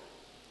warrior.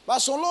 But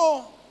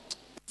Solo,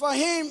 for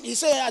him, he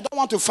said, I don't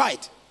want to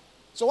fight.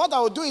 So what I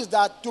will do is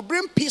that to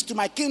bring peace to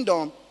my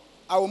kingdom,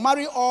 I will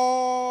marry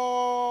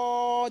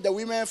all the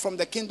women from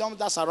the kingdom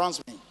that surrounds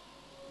me.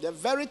 The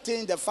very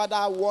thing the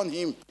father warned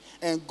him,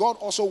 and God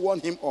also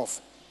warned him of.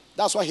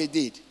 That's what he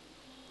did.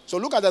 So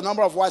look at the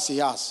number of wives he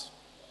has.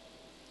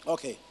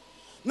 Okay.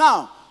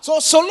 Now, so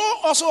Solo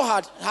also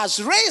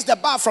has raised the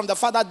bar from the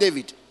father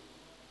David.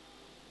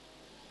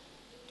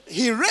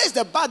 He raised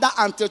the bar that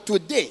until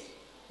today,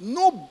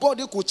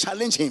 nobody could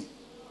challenge him.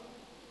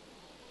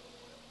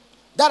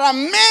 There are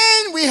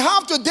men we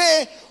have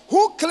today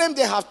who claim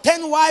they have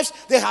 10 wives,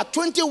 they have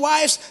 20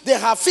 wives, they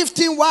have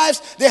 15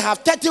 wives, they have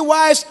 30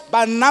 wives,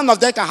 but none of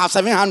them can have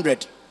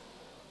 700.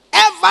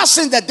 Ever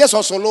since the days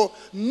of Solo,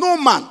 no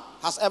man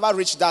has ever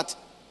reached that.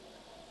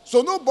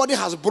 So nobody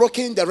has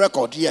broken the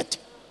record yet.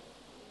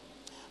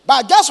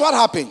 But guess what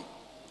happened?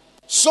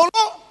 Solo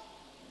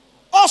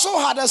also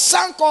had a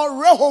son called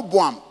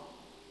Rehoboam.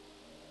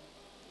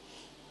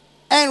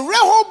 And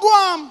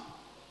Rehoboam,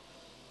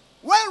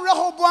 when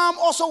Rehoboam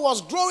also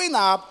was growing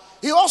up,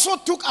 he also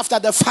took after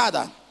the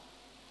father.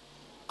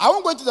 I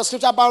won't go into the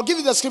scripture, but I'll give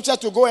you the scripture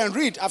to go and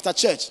read after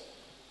church.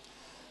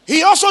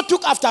 He also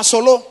took after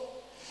Solo.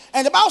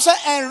 And the Bible said,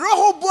 and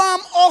Rehoboam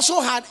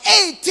also had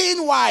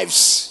 18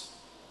 wives.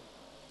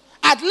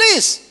 At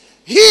least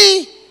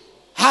he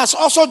has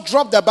also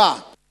dropped the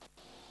bar.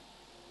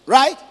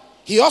 Right?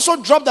 He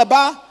also dropped the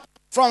bar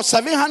from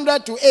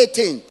 700 to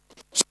 18.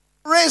 So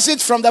raise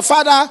it from the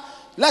father,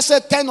 let's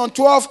say 10 or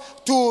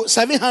 12 to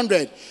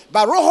 700.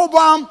 But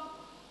Rehoboam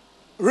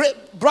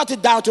brought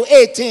it down to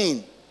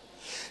 18.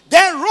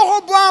 Then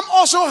Rehoboam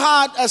also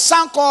had a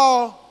son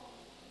called,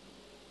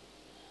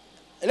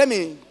 I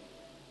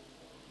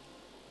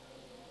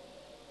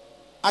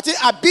think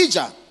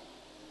Abijah.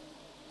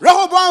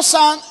 Rehoboam's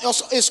son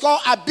is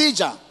called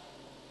Abijah.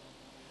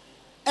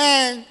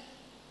 And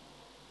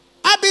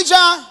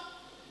Abijah,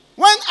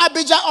 when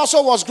Abijah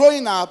also was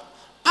growing up,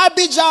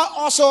 Abijah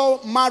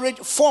also married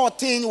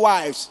 14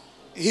 wives.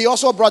 He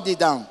also brought it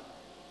down.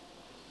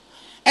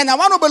 And I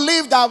want to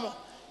believe that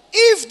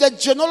if the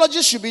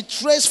genealogy should be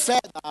traced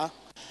further,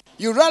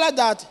 you realize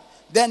that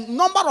the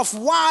number of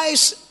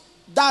wives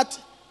that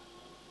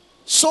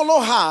Solo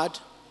had,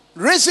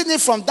 raising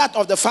it from that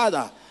of the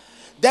father,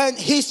 then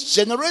his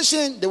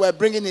generation, they were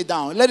bringing it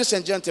down. Ladies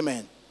and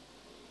gentlemen,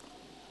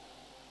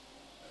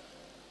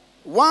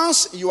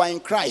 once you are in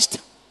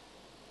Christ,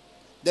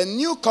 the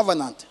new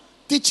covenant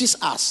teaches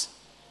us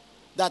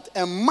that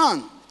a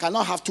man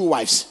cannot have two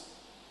wives.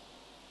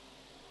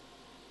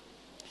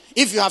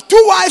 If you have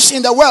two wives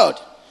in the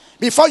world,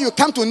 before you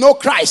come to know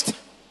Christ,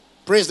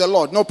 praise the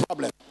Lord, no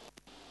problem.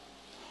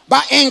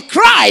 But in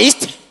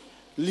Christ,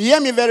 hear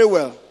me very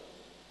well,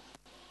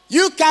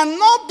 you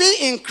cannot be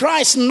in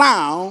Christ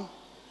now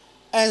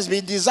and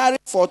be desiring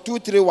for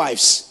 2-3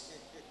 wives.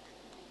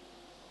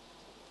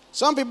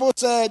 Some people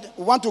said,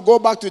 we want to go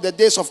back to the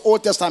days of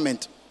Old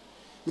Testament.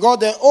 Because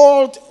the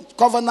old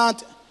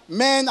covenant,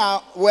 men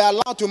were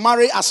allowed to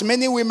marry as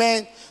many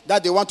women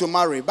that they want to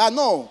marry. But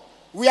no,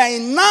 we are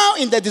now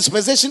in the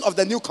dispensation of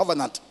the new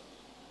covenant.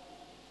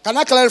 Can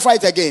I clarify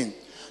it again?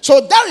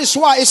 So that is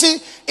why, you see,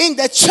 in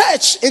the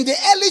church, in the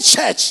early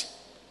church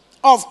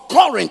of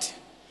Corinth,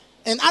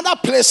 in other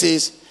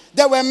places,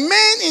 there were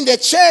men in the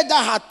church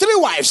that had 3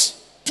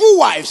 wives, 2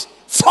 wives,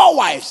 4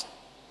 wives.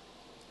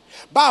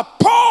 But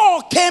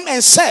Paul came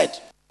and said,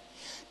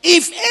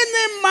 if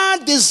any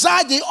man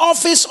desire the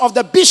office of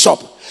the bishop,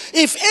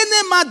 if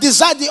any man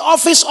desire the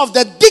office of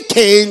the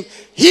deacon,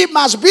 he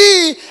must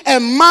be a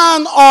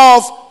man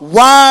of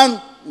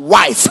 1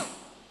 wife.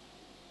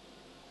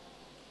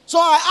 So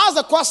I asked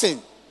the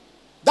question,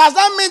 does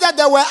that mean that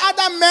there were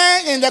other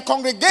men in the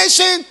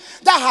congregation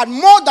that had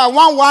more than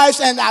 1 wife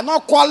and are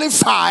not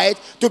qualified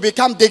to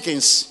become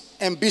deacons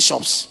and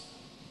bishops?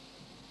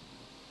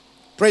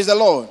 Praise the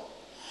Lord.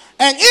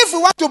 And if we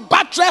want to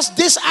buttress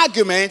this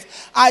argument,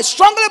 I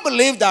strongly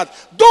believe that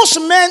those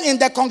men in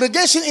the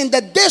congregation in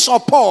the days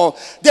of Paul,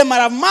 they might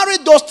have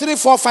married those 3,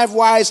 4, 5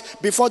 wives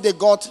before they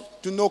got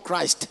to know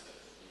Christ.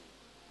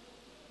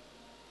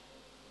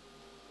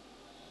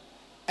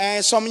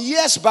 And some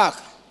years back,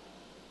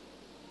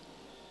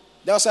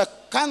 there was a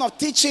kind of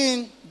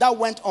teaching that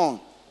went on.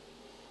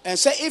 And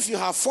said if you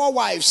have 4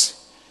 wives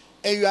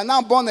and you are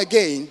now born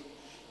again,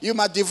 you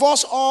must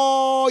divorce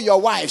all your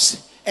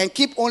wives and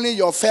keep only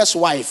your first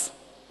wife.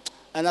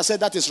 And I said,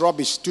 that is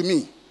rubbish to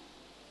me.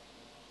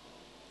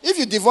 If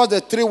you divorce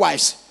the 3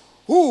 wives,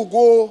 who will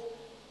go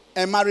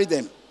and marry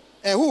them?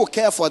 And who will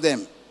care for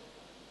them?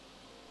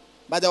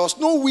 But there was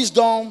no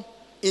wisdom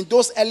in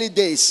those early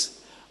days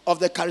of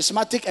the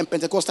charismatic and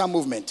Pentecostal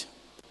movement.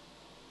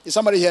 Is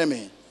somebody hearing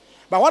me?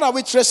 But what are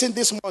we tracing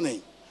this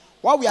morning?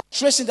 What we are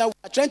tracing, that we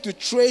are trying to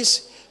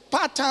trace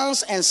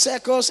patterns and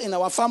circles in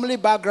our family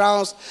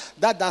backgrounds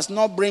that does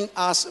not bring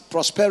us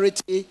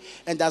prosperity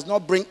and does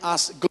not bring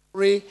us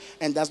glory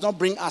and does not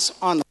bring us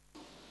honor.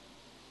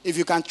 If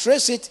you can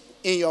trace it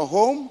in your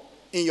home,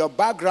 in your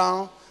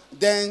background,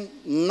 then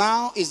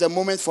now is the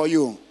moment for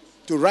you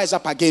to rise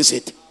up against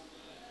it.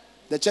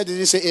 The church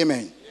didn't say amen.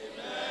 Amen.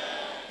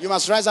 You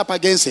must rise up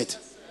against it.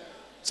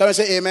 Somebody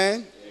say amen.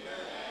 Amen.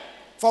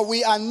 For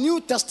we are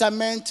New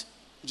Testament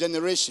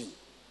generation.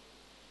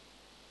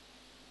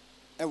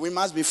 And we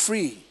must be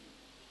free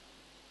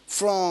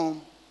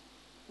from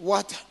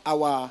what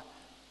our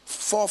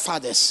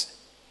forefathers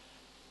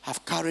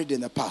have carried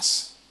in the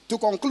past. To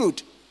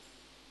conclude,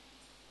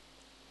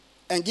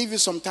 and give you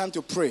some time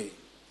to pray,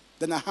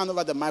 then I hand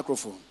over the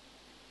microphone.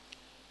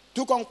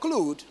 To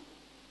conclude,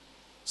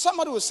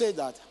 somebody will say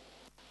that,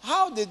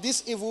 how did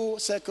these evil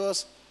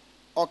circles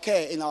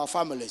occur in our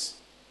families?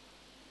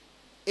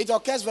 It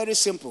occurs very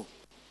simple.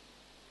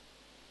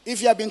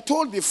 If you have been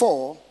told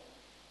before,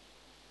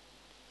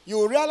 you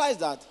will realize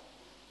that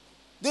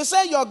they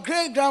say your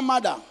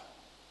great-grandmother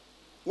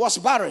was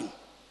barren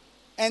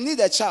and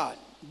needed a child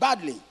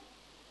badly.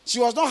 She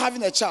was not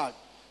having a child.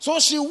 So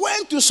she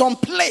went to some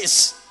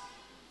place.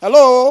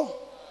 Hello?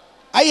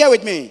 Are you here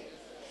with me?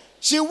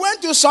 She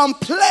went to some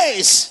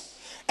place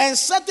and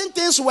certain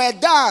things were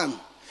done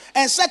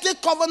and certain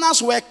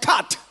covenants were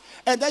cut,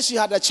 and then she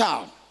had a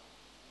child.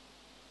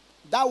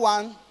 That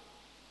one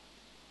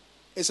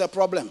is a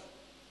problem.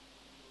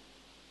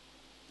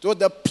 So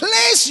the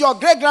place your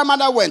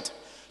great-grandmother went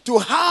to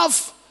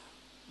have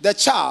the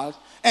child,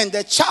 and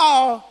the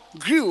child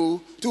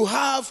grew to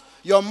have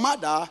your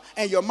mother,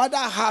 and your mother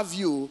have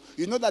you,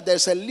 you know that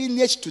there's a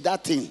lineage to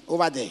that thing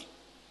over there.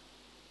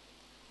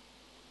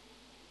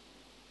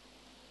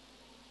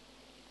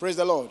 Praise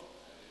the Lord.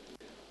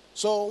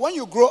 So when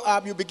you grow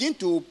up, you begin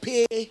to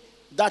pay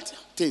that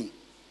thing,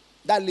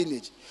 that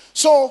lineage.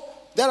 So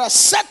there are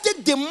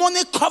certain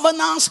demonic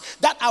covenants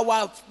that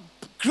our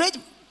great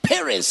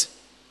parents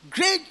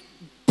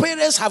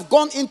have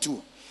gone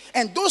into.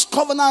 And those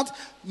covenants,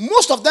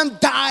 most of them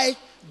die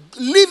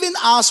leaving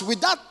us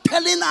without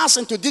telling us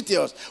into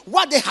details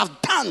what they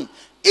have done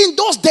in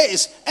those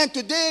days. And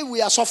today we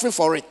are suffering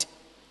for it.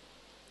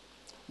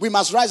 We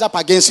must rise up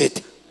against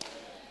it.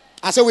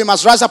 I said we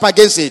must rise up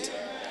against it.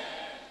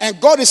 And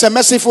God is a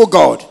merciful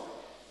God.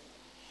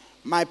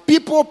 My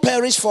people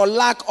perish for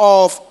lack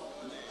of.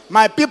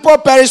 My people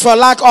perish for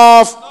lack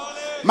of.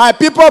 My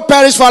people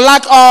perish for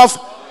lack of.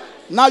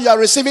 Now you are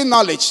receiving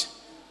knowledge.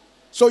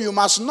 So you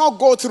must not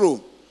go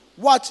through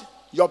what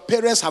your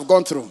parents have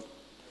gone through.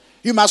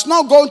 You must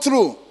not go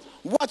through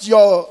what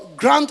your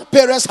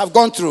grandparents have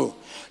gone through.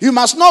 You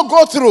must not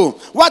go through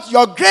what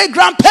your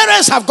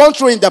great-grandparents have gone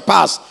through in the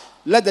past.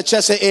 Let the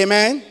church say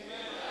amen.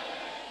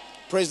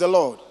 Praise the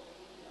Lord.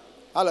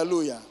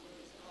 Hallelujah.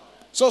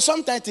 So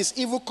sometimes it's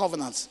evil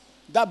covenants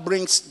that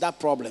brings that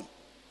problem.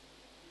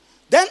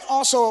 Then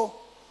also,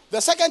 the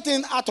second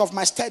thing out of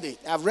my study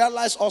I've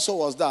realized also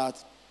was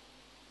that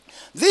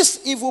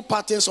these evil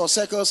patterns or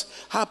circles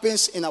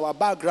happens in our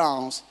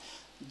backgrounds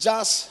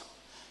just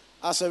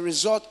as a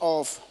result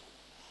of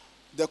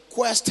the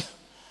quest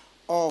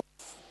of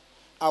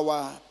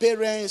our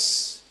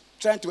parents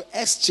trying to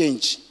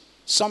exchange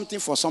something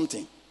for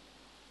something.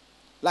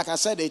 Like I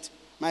said it,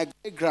 my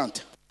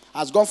great-grand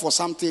has gone for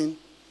something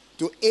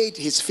to aid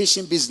his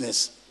fishing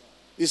business.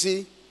 You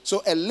see?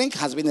 So a link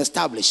has been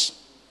established.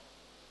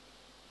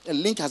 A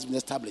link has been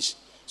established.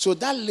 So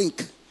that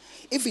link,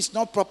 if it's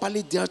not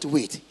properly dealt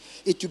with,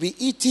 it will be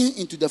eaten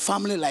into the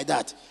family like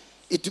that.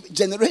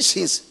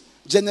 Generations.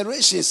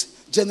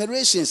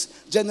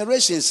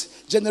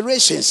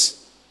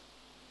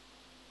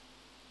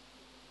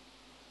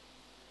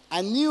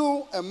 I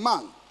knew a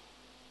man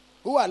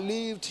who had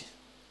lived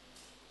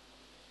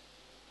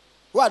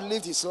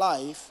his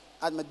life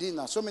at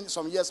Medina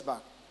some years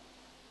back.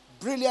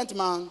 Brilliant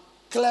man,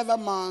 clever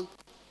man,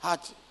 had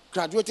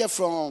graduated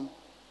from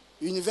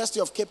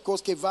University of Cape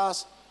Coast, Cape Verde,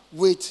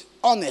 with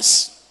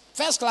honors,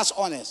 first-class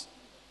honors.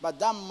 But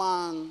that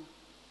man,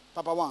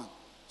 Papa One,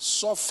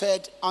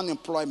 suffered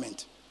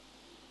unemployment.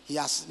 He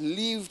has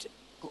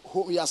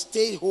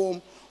stayed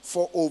home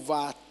for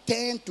over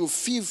 10 to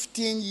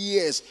 15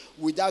 years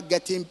without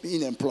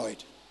being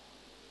employed.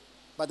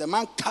 But the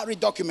man carried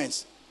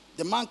documents.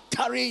 The man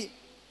carried,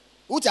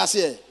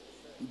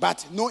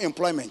 but no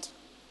employment.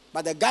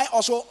 But the guy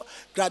also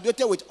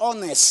graduated with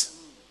honors.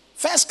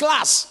 First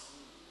class.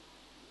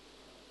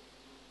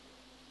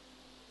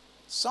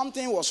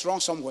 Something was wrong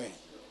somewhere.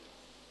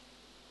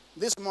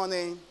 This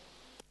morning,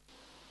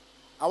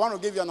 I want to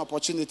give you an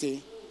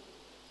opportunity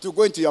to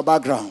go into your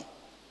background.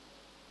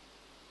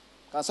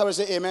 Can somebody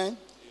say amen? Amen.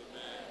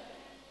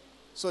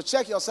 So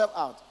check yourself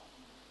out.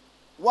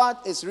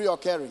 What is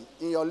reoccurring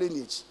in your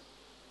lineage?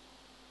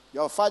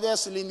 Your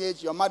father's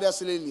lineage, your mother's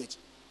lineage.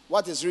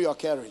 What is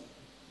reoccurring?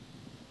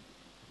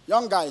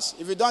 Young guys,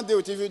 if you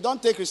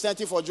don't take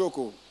Christianity for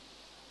joke.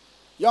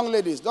 Young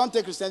ladies, don't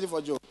take Christianity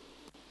for joke.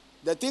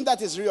 The thing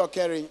that is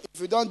reoccurring,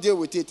 if you don't deal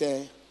with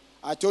it,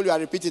 I told you, I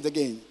repeat it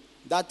again,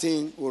 that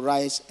thing will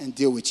rise and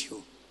deal with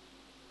you.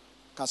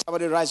 Can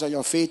somebody rise on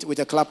your feet with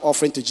a clap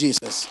offering to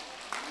Jesus?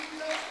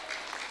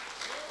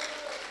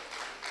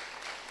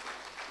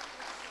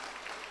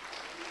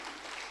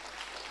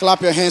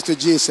 Clap your hands to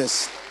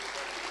Jesus.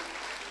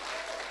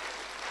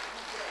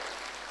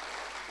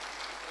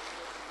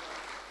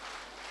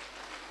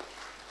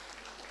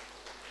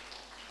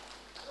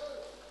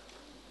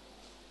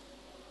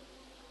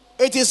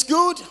 It is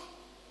good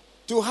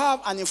to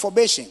have an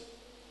information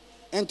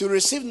and to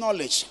receive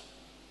knowledge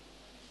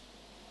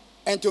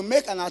and to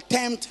make an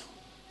attempt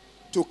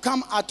to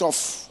come out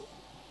of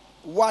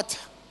what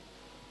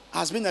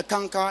has been a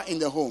canker in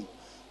the home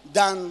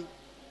than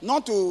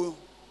not to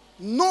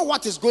know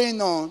what is going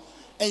on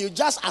and you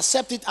just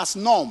accept it as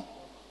normal.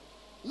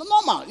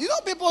 You know,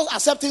 people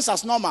accept things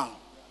as normal.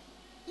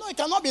 No, it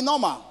cannot be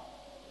normal.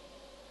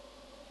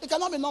 It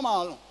cannot be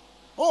normal.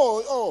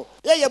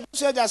 Yeah,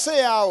 say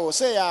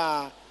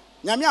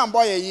nyame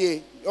ambo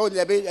ye. Oh,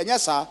 lebe,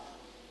 yes,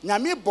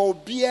 nyame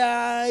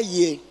bobia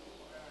ye.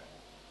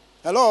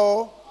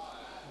 Hello?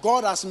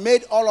 God has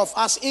made all of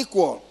us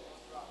equal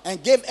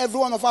and gave every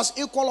one of us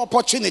equal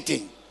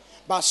opportunity.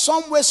 But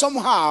some way,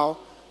 somehow,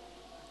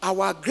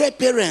 our great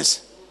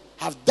parents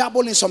have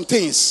dabbled in some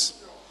things,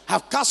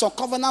 have cast some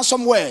covenant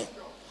somewhere,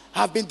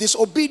 have been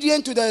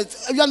disobedient to the.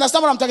 You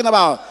understand what I'm talking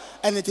about?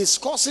 And it is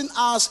causing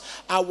us,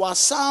 our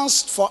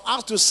sons, for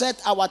us to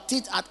set our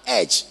teeth at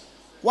edge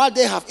while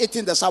they have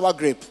eaten the sour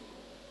grape.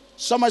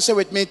 Somebody say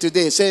with me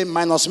today, say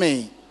minus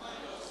me.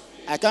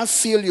 I can't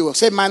feel you.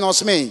 Say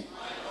minus me.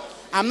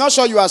 I'm not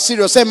sure you are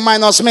serious. Say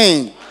minus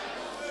me.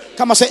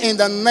 Come on, say in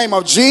the name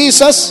of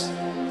Jesus,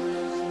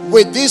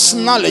 with this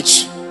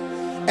knowledge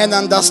and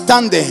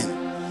understanding,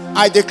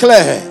 I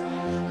declare,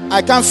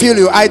 I can't feel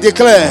you, I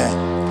declare,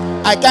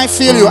 I can't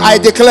feel you, I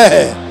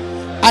declare,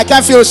 I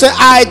can't feel you, say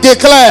I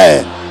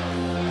declare,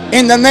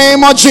 in the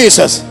name of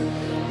Jesus,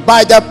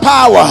 by the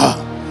power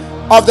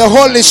of the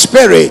Holy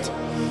Spirit,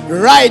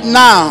 right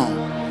now,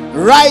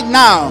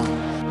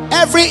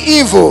 every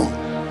evil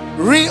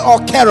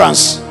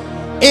reoccurrence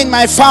in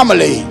my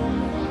family,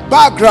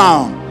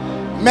 background,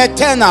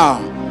 maternal,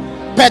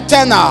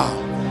 paternal,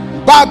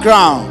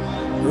 background,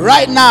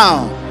 right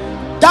now,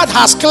 that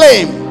has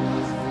claimed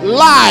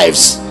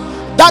lives,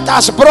 that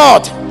has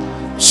brought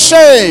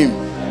shame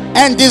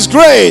and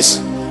disgrace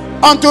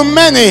unto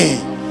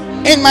many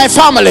in my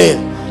family.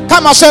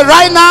 Come on, say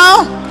right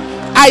now,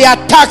 I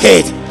attack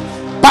it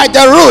by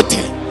the root,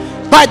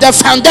 by the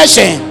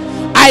foundation.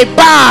 I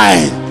bind.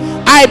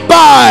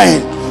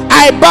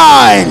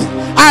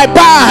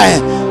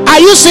 Are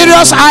you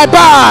serious? I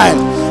bind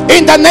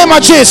in the name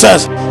of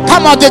Jesus.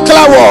 Come on,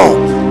 declare war.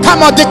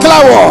 Come on,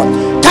 declare war.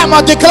 Come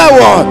on, declare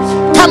war.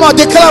 Come on,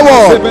 declare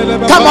war.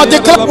 Come on,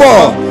 declare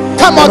war.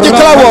 Come on,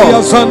 declare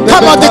war.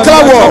 Come on,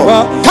 declare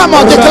war. Come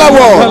on, declare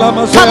war.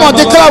 Come on,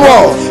 declare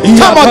war.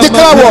 Come on,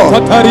 declare war.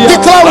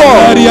 Declare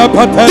war.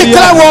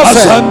 Declare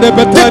warfare.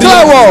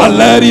 Declare war.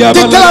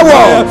 Declare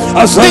war.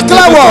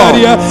 Declare war.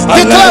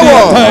 Declare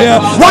war.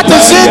 What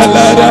is it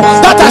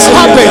that has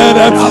happened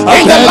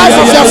in the life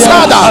of your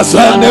father?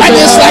 And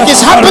it's like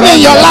it's happening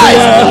in your life.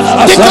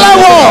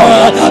 Declare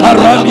war.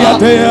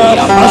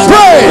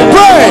 Pray,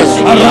 pray.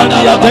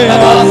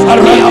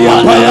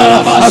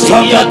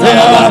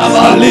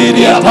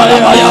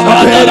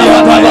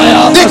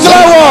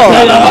 Declare war. Declare war.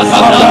 Declare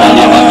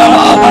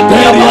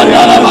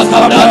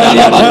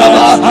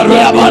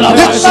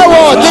war. Declare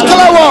war.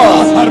 Declare war.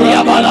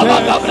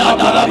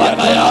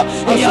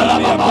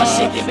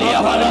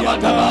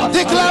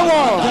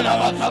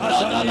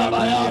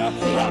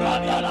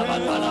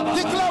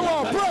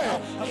 Pray.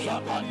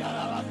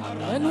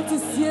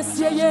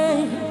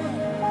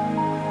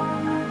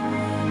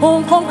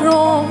 On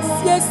concurrence,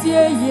 yes,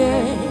 yeah,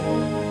 yeah.